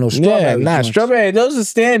 Pass on those strawberry Yeah, joints. strawberry. Those are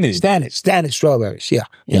standard. Standard strawberries, yeah.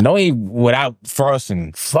 Don't eat without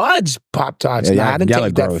frosting. Fudge Pop-Tarts. Yeah, I didn't y'all are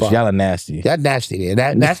take that gross. far. Y'all are nasty. That's nasty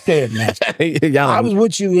there. That's dead nasty. I was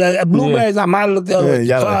with you. Blueberries, I might have looked at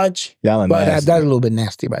fudge. Y'all are but nasty. that's a little bit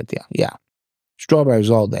nasty right there. Yeah. Strawberries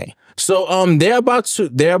all day. So they're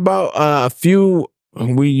about a few.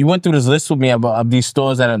 You went through this list with me of these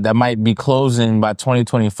stores that might be closing by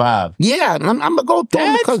 2025. Yeah, I'm gonna go through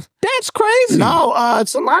them because that's crazy. No,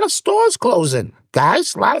 it's a lot of stores closing,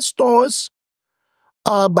 guys. A lot of stores.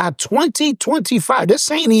 By 2025, this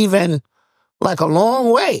ain't even like a long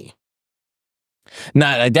way.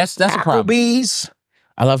 Nah, that's a problem. Applebee's.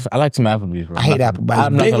 I like some Applebee's. Bro. I hate Applebee's.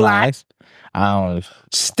 I'm not Big gonna lie. Lots. I don't.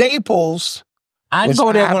 Staples. I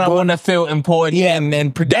go there when I want to feel important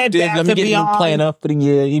and productive. Let me get playing up for the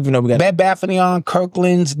year, even though we got Bed Bath & Beyond,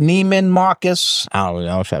 Kirkland's, Neiman Marcus. I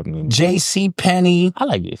don't shop in J.C. Penney. I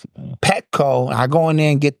like JC Penney. Petco. I go in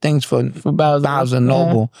there and get things for Bowser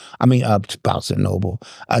Noble. I mean, Bowser Noble.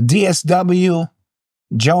 DSW,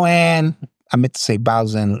 Joanne. I meant to say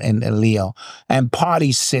Bowser and Leo. And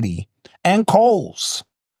Party City. And Kohl's.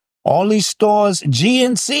 All these stores,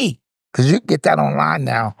 GNC. Because you can get that online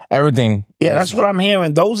now. Everything. Yeah, that's what I'm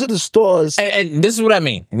hearing. Those are the stores. And this is what I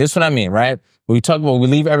mean. Right? When we talk about, we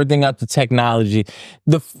leave everything up to technology.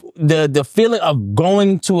 The feeling of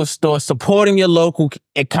going to a store, supporting your local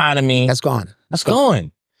economy. That's gone. That's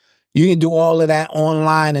gone. You can do all of that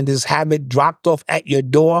online and just have it dropped off at your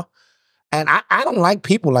door. And I don't like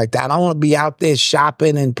people like that. I don't want to be out there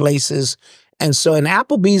shopping in places. And so, and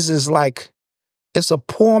Applebee's is like, it's a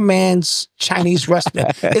poor man's Chinese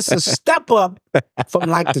restaurant. It's a step up from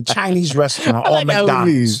like the Chinese restaurant or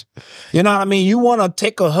McDonald's. You know what I mean? You want to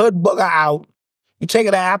take a hood booger out, You take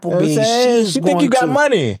her to Applebee's. She's She think you got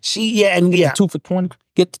money. Get 2 for 20.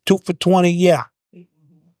 Get the 2 for 20. Yeah.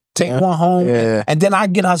 Take one home, and then I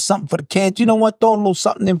get her something for the kids. You know what? Throw a little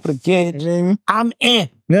something in for the kids. I'm in.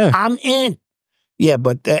 Yeah. I'm in. Yeah,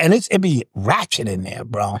 but and it be ratchet in there,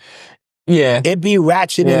 bro. Yeah. It be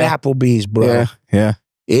ratchet in Applebee's, bro. Yeah.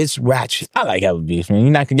 It's ratchet. I like Applebee's,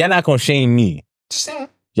 man. Y'all not gonna shame me.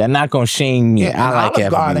 Y'all not gonna shame me. Yeah, I like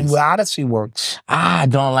Olive Garden Applebee's. where Odyssey works. I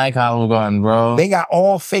don't like Olive Garden, bro. They got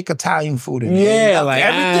all fake Italian food in there. Yeah, like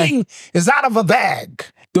everything is out of a bag.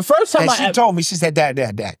 The first time And she told me, she said, Dad.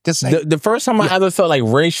 This ain't. the first time I ever felt like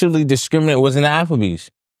racially discriminated was in the Applebee's.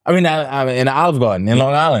 I mean, in the Olive Garden in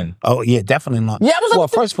Long Island. Oh yeah, definitely not. Yeah, I was. Well,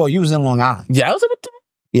 first of all, you was in Long Island. Yeah, I was.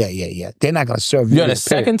 Yeah. They're not gonna serve you. Yeah, the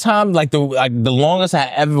second time, like the longest I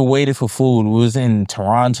ever waited for food was in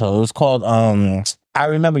Toronto. It was called I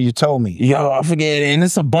remember you told me. Yo, I forget it. And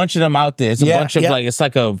it's a bunch of them out there. It's a bunch of it's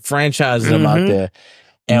like a franchise of them out there.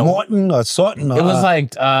 And Morton or Sorton. It was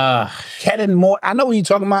like Ken Morton. I know what you're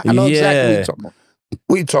talking about. I know exactly what you're talking about.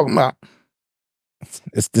 What you talking about?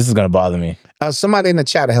 This is gonna bother me. Somebody in the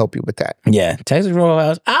chat to help you with that. Yeah, Texas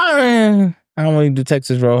Roadhouse. I don't really do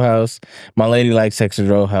Texas Roadhouse. My lady likes Texas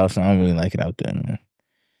Roadhouse. I don't really like it out there, man.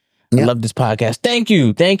 I love this podcast. Thank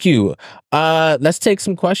you. Let's take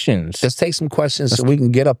some questions. Let's take some questions so we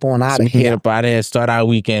can get up on out of here. Get up out of here. Start our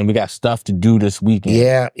weekend. We got stuff to do this weekend.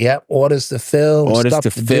 Yeah. Orders to fill. Orders stuff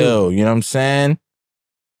to fill. Do. You know what I'm saying?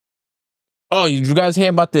 Oh, you guys hear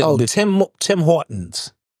about the Tim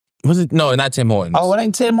Hortons? Was it? No, not Tim Hortons. Oh, it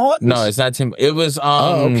ain't Tim Hortons? No, it's not Tim. It was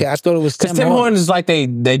okay. I thought it was Tim Hortons. Tim Hortons is like they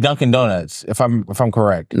Dunkin' Donuts, if I'm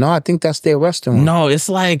correct. No, I think that's their restaurant. No, it's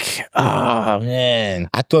like, oh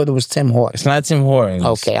man. I thought it was Tim Hortons. It's not Tim Hortons.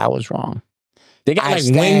 Okay, I was wrong. They got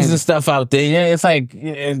wings and stuff out there. Yeah, it's like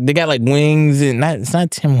they got like wings and it's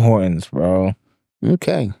not Tim Hortons, bro.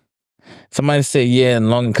 Okay. Somebody said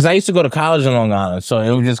in Long, because I used to go to college in Long Island, so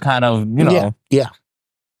it was just kind of, you know. Yeah.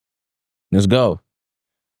 Let's go.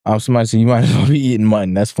 Somebody said you might as well be eating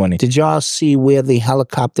mutton. That's funny. Did y'all see where the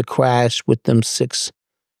helicopter crashed with them 6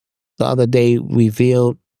 the other day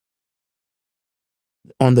revealed?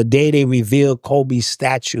 On the day they revealed Kobe's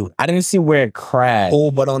statue. I didn't see where it crashed. Oh,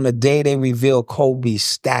 but on the day they revealed Kobe's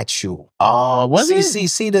statue. Oh, was it?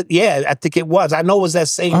 See that? Yeah, I think it was. I know it was that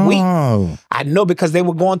same week. I know because they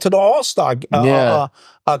were going to the All-Star,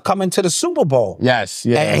 coming to the Super Bowl. Yes,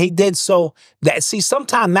 yeah. And he did so.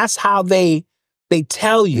 Sometimes that's how they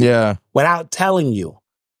tell you without telling you.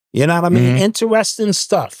 You know what I mean? Interesting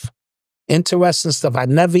stuff. I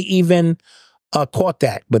never even caught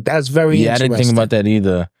that, but that's very interesting. I didn't think about that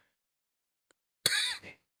either.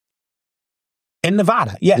 In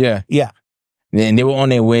Nevada, yeah. And they were on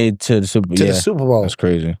their way to the Super Bowl. That's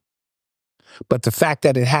crazy. But the fact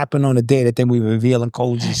that it happened on the day that they were revealing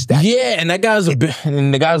Kobe's statue. Yeah, and the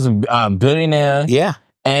guy's a billionaire. Yeah.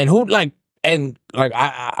 And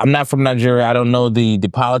I'm not from Nigeria. I don't know the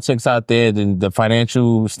politics out there, the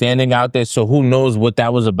financial standing out there. So who knows what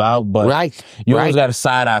that was about? But you always got to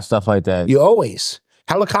side eye stuff like that. You always.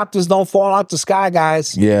 Helicopters don't fall out the sky,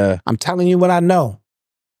 guys. Yeah. I'm telling you what I know.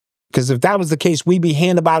 Because if that was the case, we'd be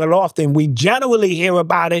hearing about it often. We generally hear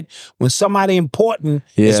about it when somebody important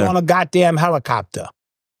is on a goddamn helicopter.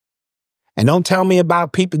 And don't tell me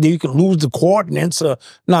about people that you can lose the coordinates.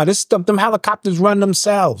 No, this stuff, them helicopters run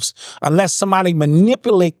themselves. Unless somebody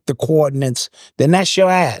manipulate the coordinates, then that's your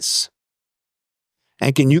ass.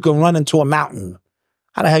 And you can run into a mountain.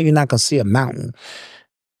 How the hell you not gonna see a mountain?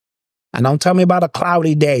 And don't tell me about a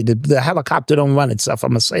cloudy day. The helicopter don't run itself.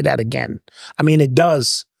 I'm gonna say that again. I mean, it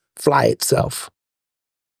does fly itself.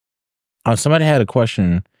 Somebody had a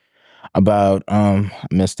question about I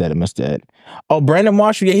missed that. Oh, Brandon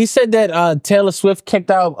Marshall. Yeah, he said that Taylor Swift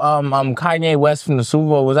kicked out Kanye West from the Super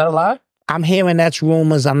Bowl. Was that a lie? I'm hearing that's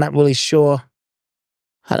rumors. I'm not really sure.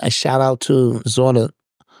 A shout out to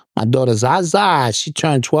my daughter Zaza. She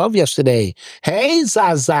turned 12 yesterday. Hey,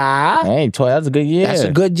 Zaza. Hey, 12. That's a good year. That's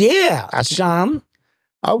a good year, Asham.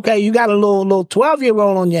 Okay, you got a little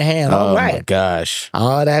 12-year-old on your hand. All right. Oh my gosh.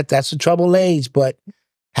 Oh, that's a trouble age, but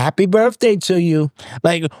happy birthday to you.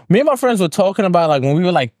 Like, me and my friends were talking about, like, when we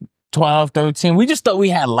were like 12, 13, we just thought we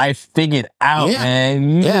had life figured out,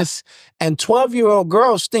 man. Yes. And 12-year-old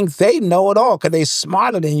girls think they know it all because they're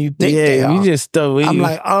smarter than you think they are. We just thought I'm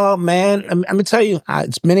like, oh, man, let me tell you,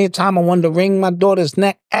 it's many a time I wanted to wring my daughter's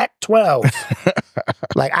neck at 12.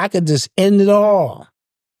 Like, I could just end it all.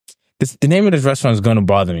 The name of this restaurant is going to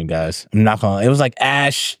bother me, guys. I'm not going to. It was like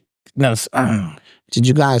Ash. No, Did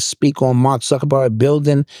you guys speak on Mark Zuckerberg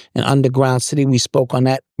building an underground city? We spoke on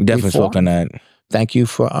that. We definitely spoke on that. Thank you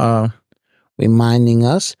for reminding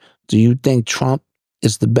us. Do you think Trump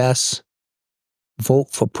is the best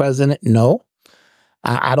vote for president? No.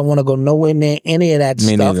 I don't want to go nowhere near any of that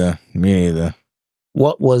Me stuff. Me neither.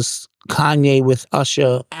 What was Kanye with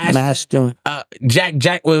Usher mastering?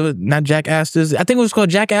 Jack, well, not Jack Astor's. I think it was called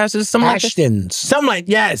Jack Astor's. Something like that. Ashton's. Something like,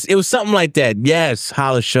 yes, it was something like that. Yes,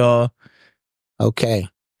 Hollis Shaw. Okay.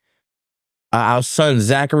 Our son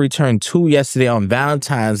Zachary turned 2 yesterday on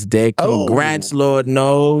Valentine's Day. Congrats, Lord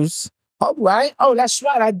knows. All right. Oh, that's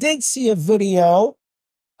right. I did see a video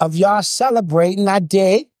of y'all celebrating. I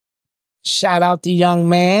did. Shout out the young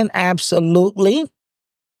man. Absolutely.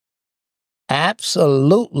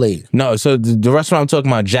 Absolutely. No, so the restaurant I'm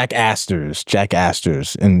talking about, Jack Astor's. Jack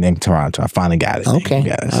Astor's in Toronto. I finally got it. Okay.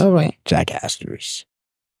 Guys. All right. Jack Astor's.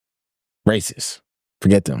 Racist.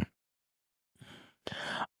 Forget them.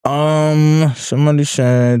 Somebody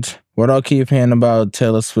said, what I'll keep hearing about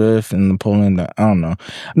Taylor Swift and Napoleon. I don't know.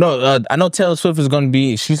 No, I know Taylor Swift is going to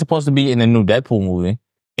be, she's supposed to be in the new Deadpool movie.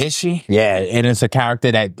 Is she? Yeah, and it's a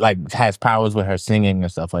character that like has powers with her singing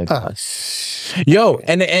and stuff like that. Yo,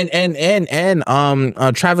 and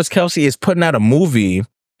Travis Kelce is putting out a movie.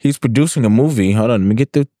 He's producing a movie. Hold on, let me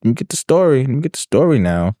get the story. Let me get the story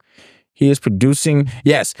now. He is producing.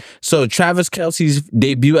 Yes. So Travis Kelce's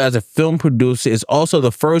debut as a film producer is also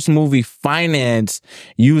the first movie financed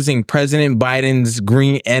using President Biden's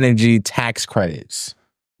green energy tax credits.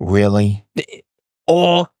 Really?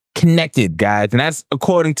 All connected, guys. And that's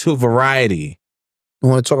according to Variety. You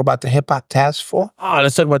want to talk about the Hip Hop Task Force? Oh,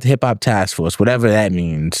 let's talk about the Hip Hop Task Force, whatever that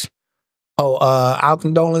means. Oh, our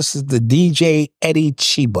condolences to DJ Eddie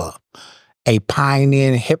Chiba, a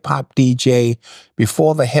pioneering hip hop DJ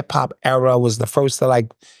before the hip hop era, was the first to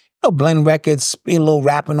blend records, be a little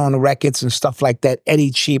rapping on the records and stuff like that.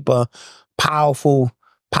 Eddie Chiba, powerful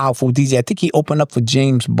DJ. I think he opened up for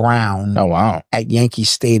James Brown. Oh, wow. At Yankee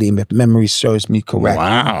Stadium, if memory serves me correct.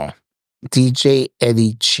 Wow. DJ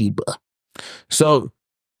Eddie Chiba. So,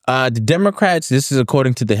 the Democrats, this is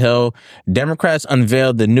according to The Hill, Democrats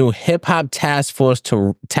unveiled the new Hip Hop Task Force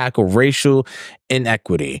to tackle racial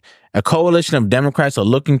inequity. A coalition of Democrats are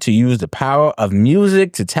looking to use the power of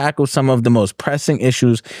music to tackle some of the most pressing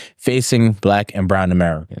issues facing Black and brown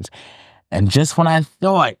Americans. And just when I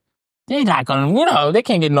thought, they're not gonna, they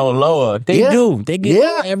can't get no lower. They do. They get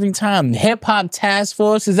lower every time. Hip Hop Task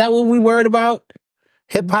Force, is that what we worried about?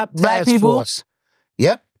 Hip Hop Black Task people? Force.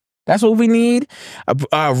 Yep. That's what we need.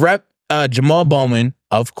 Rep Jamal Bowman,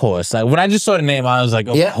 of course. Like when I just saw the name, I was like,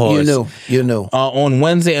 of course. You knew. On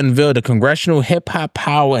Wednesday, unveiled the Congressional Hip Hop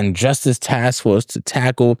Power and Justice Task Force to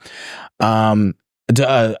tackle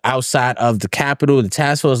outside of the Capitol. The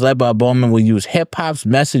task force led by Bowman will use hip hop's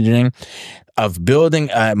messaging of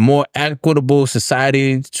building a more equitable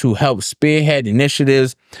society to help spearhead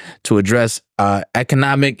initiatives to address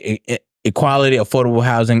economic equality, affordable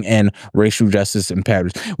housing, and racial justice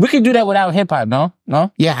imperatives. We can do that without hip hop, no?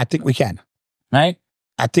 Yeah, I think we can. Right?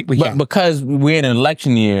 I think we can. Because we're in an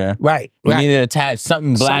election year, right? We need to attach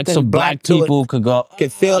something black so black people could go.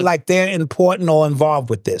 Could feel like they're important or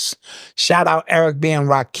involved with this. Shout out Eric B. and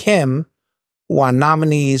Rakim, who are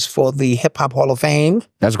nominees for the Hip Hop Hall of Fame.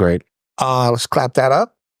 That's great. Let's clap that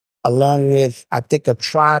up. Along with, I think, a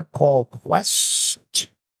Tribe Called Quest.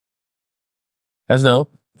 That's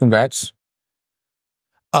dope. Congrats.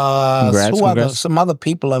 Congrats. Some other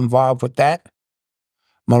people involved with that.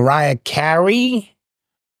 Mariah Carey.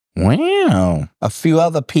 Wow. A few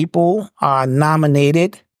other people are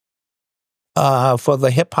nominated for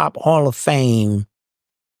the Hip Hop Hall of Fame.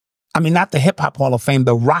 I mean, not the Hip Hop Hall of Fame,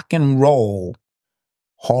 the Rock and Roll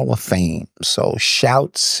Hall of Fame. So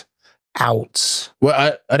shouts out.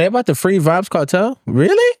 Well, are they about to free Vibes Cartel?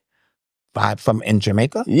 Really? Vibe from in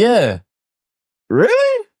Jamaica? Yeah.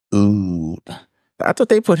 Really? Ooh. I thought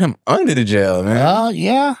they put him under the jail, man.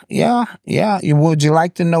 Yeah. Would you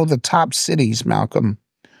like to know the top cities, Malcolm,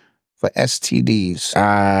 for STDs?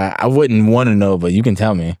 I wouldn't want to know, but you can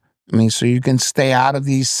tell me. I mean, so you can stay out of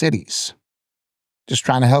these cities. Just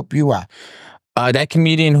trying to help you out. That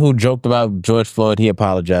comedian who joked about George Floyd, he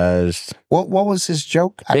apologized. What was his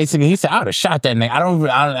joke? Basically, he said, I would have shot that nigga.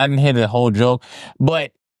 I didn't hear the whole joke,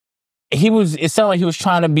 but it sounded like he was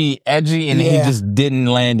trying to be edgy and he just didn't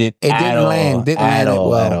land it It at didn't all. land. Didn't land it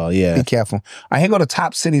well. At all, yeah. Be careful. All right, here go the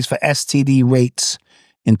top cities for STD rates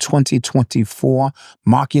in 2024.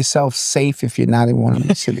 Mark yourself safe if you're not in one of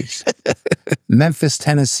these cities. Memphis,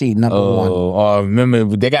 Tennessee, number one. Oh,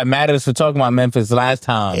 remember, they got mad at us for talking about Memphis last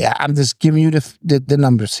time. Yeah, I'm just giving you the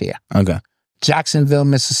numbers here. Okay. Jacksonville,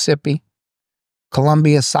 Mississippi.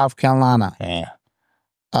 Columbia, South Carolina.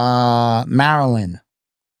 Yeah. Maryland.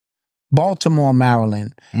 Baltimore,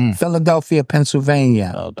 Maryland, Philadelphia,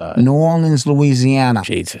 Pennsylvania, Oh, God. New Orleans, Louisiana.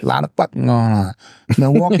 Jesus. A lot of fucking going on.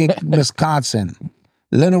 Milwaukee, Wisconsin,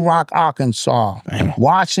 Little Rock, Arkansas,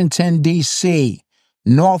 Washington, D.C.,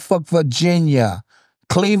 Norfolk, Virginia,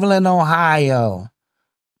 Cleveland, Ohio,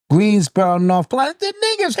 Greensboro, North Carolina. The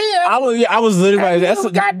niggas here. I was literally That's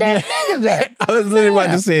goddamn niggas there. I was literally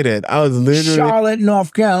about to say that. I was literally Charlotte,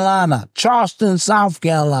 North Carolina, Charleston, South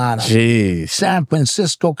Carolina, Jeez. San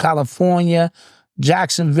Francisco, California,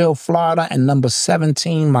 Jacksonville, Florida, and number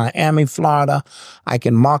 17, Miami, Florida. I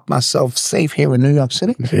can mark myself safe here in New York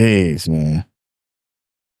City. Jeez, man.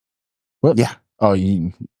 What? Yeah. Oh,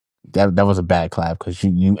 that was a bad clap because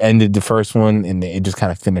you ended the first one and it just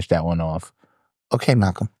kind of finished that one off. Okay,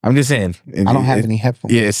 Malcolm. I'm just saying. I don't have any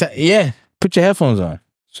headphones. Yeah. Put your headphones on.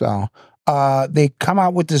 So they come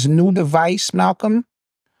out with this new device, Malcolm.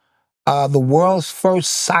 The world's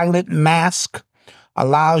first silent mask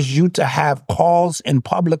allows you to have calls in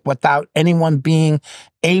public without anyone being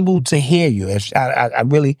able to hear you.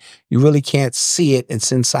 You really can't see it.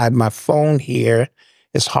 It's inside my phone here.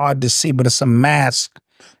 It's hard to see, but it's a mask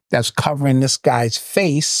that's covering this guy's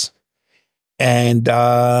face. And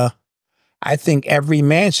I think every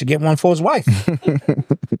man should get one for his wife.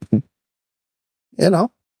 You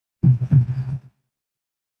know?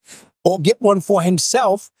 Or get one for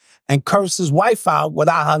himself and curse his wife out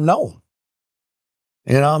without her knowing.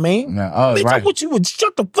 You know what I mean? Yeah. Oh, Bitch, right. I wish you would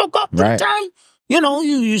shut the fuck up Right. sometime. You know,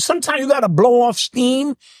 you sometimes you gotta blow off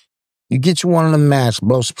steam. You get you one of them masks,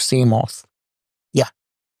 blow some steam off. Yeah.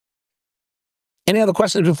 Any other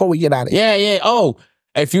questions before we get out of here? Yeah. Oh,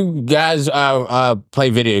 if you guys play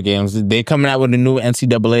video games, they coming out with a new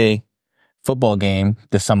NCAA football game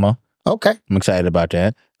this summer. Okay. I'm excited about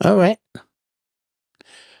that. All right.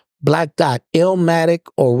 Black Dot, Illmatic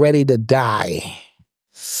or Ready to Die?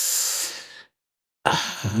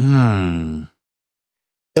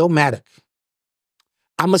 Illmatic.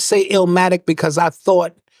 I'm going to say Illmatic because I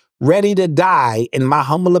thought Ready to Die, in my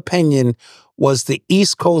humble opinion, was the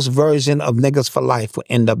East Coast version of Niggas for Life with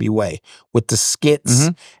NWA, with the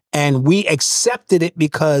skits. And we accepted it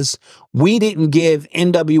because we didn't give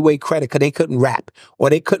NWA credit because they couldn't rap,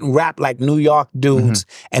 or they couldn't rap like New York dudes.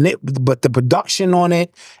 But the production on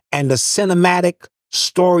it and the cinematic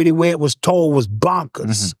story, the way it was told, was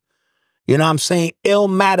bonkers. You know what I'm saying?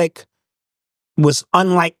 Illmatic was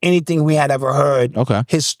unlike anything we had ever heard. Okay.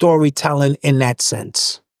 His storytelling in that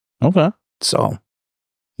sense. Okay. So,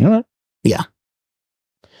 You know what? yeah.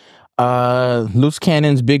 Loose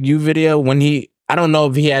Cannon's Big U video, I don't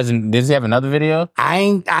know if does he have another video? I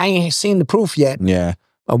ain't seen the proof yet Yeah.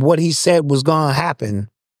 of what he said was gonna happen.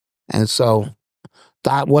 And so,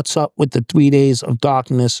 what's up with the 3 days of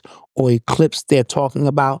darkness or eclipse they're talking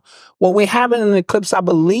about? Well, we're having an eclipse, I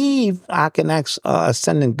believe. I can ask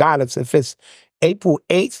Ascendant Goddess if it's April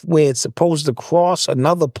 8th, where it's supposed to cross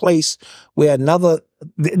another place where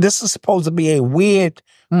this is supposed to be a weird,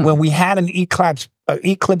 when we had an eclipse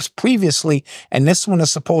previously, and this one is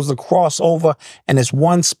supposed to cross over, and it's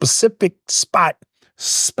one specific spot.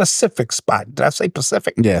 Did I say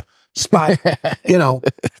Pacific? Yeah. Spot,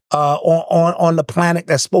 on the planet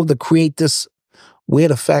that's supposed to create this weird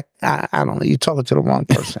effect. I don't know. You're talking to the wrong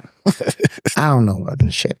person. I don't know about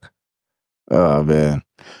this shit. Oh, man.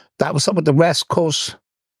 That was up with the West Coast.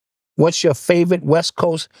 What's your favorite West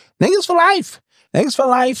Coast? Niggas for Life. Niggas for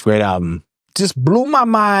Life. Great album. Just blew my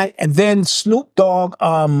mind. And then Snoop Dogg,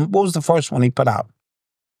 what was the first one he put out?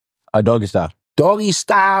 Doggy Style. Doggy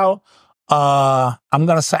Style. I'm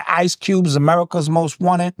going to say Ice Cube's America's Most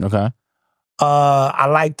Wanted. Okay. I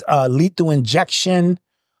liked Lethal Injection.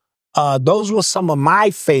 Those were some of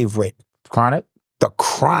my favorite. Chronic? The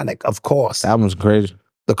Chronic, of course. That album's crazy.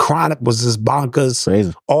 The Chronic was just bonkers.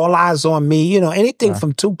 Crazy. All Eyes on Me, anything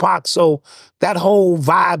from Tupac. So that whole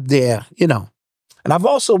vibe there, And I've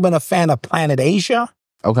also been a fan of Planet Asia.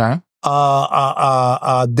 Okay.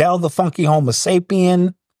 Del the Funky Homo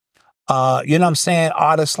Sapien. You know what I'm saying?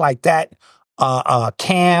 Artists like that.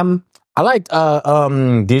 Cam. I liked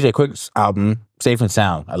DJ Quick's album, Safe and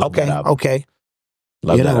Sound. I love that album. Okay.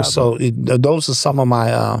 Love that album. So those are some of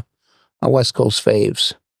my West Coast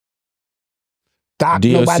faves. Doc,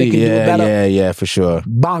 DOC, nobody can do it better. Yeah, for sure.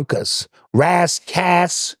 Bonkers. Raz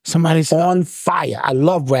Cass. Somebody's on fire. I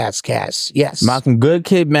love Raz Cass. Yes. Malcolm Good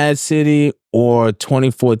Kid, Mad City, or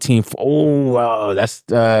 2014. That's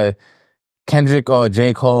Kendrick or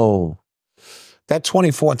J. Cole. That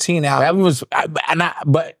 2014 album. That was,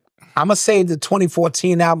 but I'm going to say the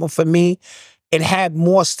 2014 album for me it had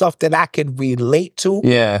more stuff that I could relate to.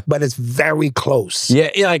 Yeah. But it's very close. Yeah,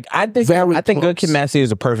 like I think Good Kid, Mad City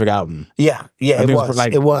is a perfect album. Yeah, I think it was.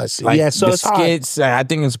 like- It was. Like Yeah, so the it's hard. skits, I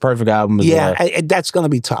think it's a perfect album as Yeah, well. that's gonna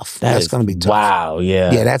be tough. That's gonna be tough. Wow,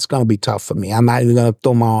 yeah. Yeah, that's gonna be tough for me. I'm not even gonna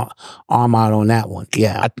throw my arm out on that one.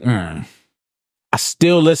 Yeah. I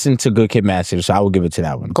still listen to Good Kid, Mad City, so I will give it to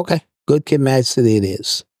that one. Okay. Good Kid, Mad City it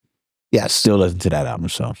is. Yes. Still listen to that album,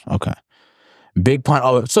 so okay. Big Pun.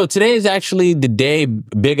 Oh, so today is actually the day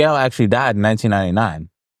Big L actually died in 1999.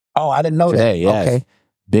 Oh, I didn't know Today, that. yes. Okay.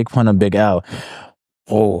 Big Pun and Big L.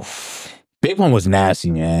 Oh, Big Pun was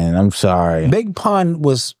nasty, man. I'm sorry. Big Pun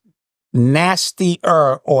was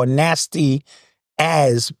nastier or nasty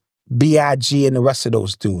as B.I.G. and the rest of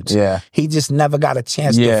those dudes. Yeah. He just never got a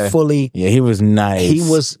chance Yeah. to fully. Yeah, he was nice. He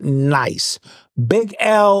was nice. Big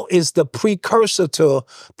L is the precursor to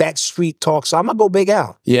that street talk. So I'm going to go Big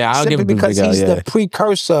L. Yeah, I'll give Simply him because Big L, he's yeah. the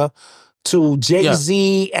precursor to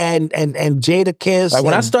Jay-Z and Jada Kiss. Like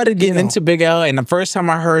when I and, started getting you know, into Big L, and the first time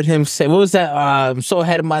I heard him say, what was that? I'm so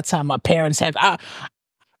ahead of my time. My parents have.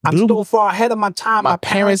 I'm so far ahead of my time. My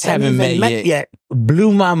parents haven't even met yet.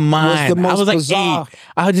 Blew my mind. the most I was like bizarre. 8.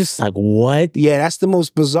 I was just like, what? Yeah, that's the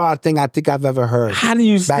most bizarre thing I think I've ever heard. How do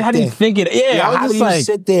you Back then. think it? Yeah, I was how just do you like,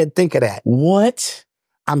 sit there and think of that? what?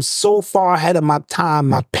 I'm so far ahead of my time.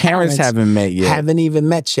 My Parents haven't met yet. haven't even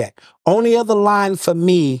met yet. Only other line for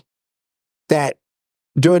me that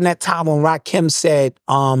during that time when Rakim said,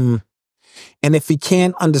 and if he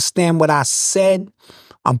can't understand what I said,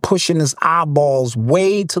 I'm pushing his eyeballs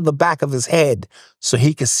way to the back of his head so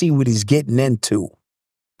he can see what he's getting into.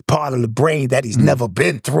 Part of the brain that he's never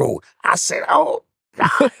been through. I said, oh,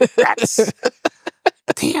 God, that's...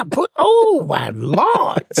 Damn, oh my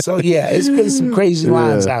Lord. So yeah, it's been some crazy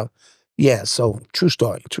lines out. Yeah, so true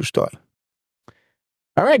story.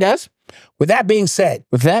 All right, guys. With that being said,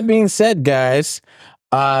 guys,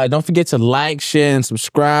 don't forget to like, share, and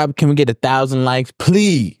subscribe. Can we get 1,000 likes,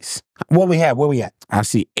 please? where we at? I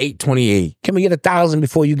see 828. Can we get 1,000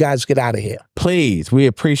 before you guys get out of here? Please, we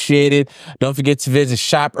appreciate it. Don't forget to visit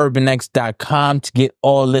shopurbanx.com to get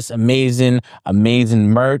all this amazing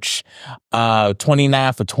merch.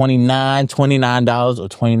 $29 for $29 or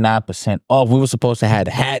 29% off. We were supposed to have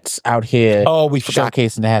hats out here. Oh, we forgot.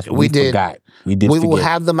 Showcasing the hats. We did. Forgot. We did. We will forget.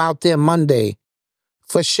 have them out there Monday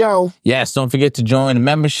for sure. Yes, don't forget to join the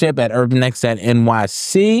membership at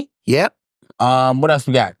urbanx.nyc. Yep, What else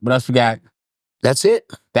we got? that's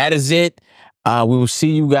it. That is it. We will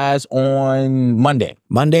see you guys on Monday.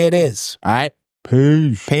 Monday it is. All right.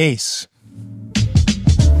 Peace.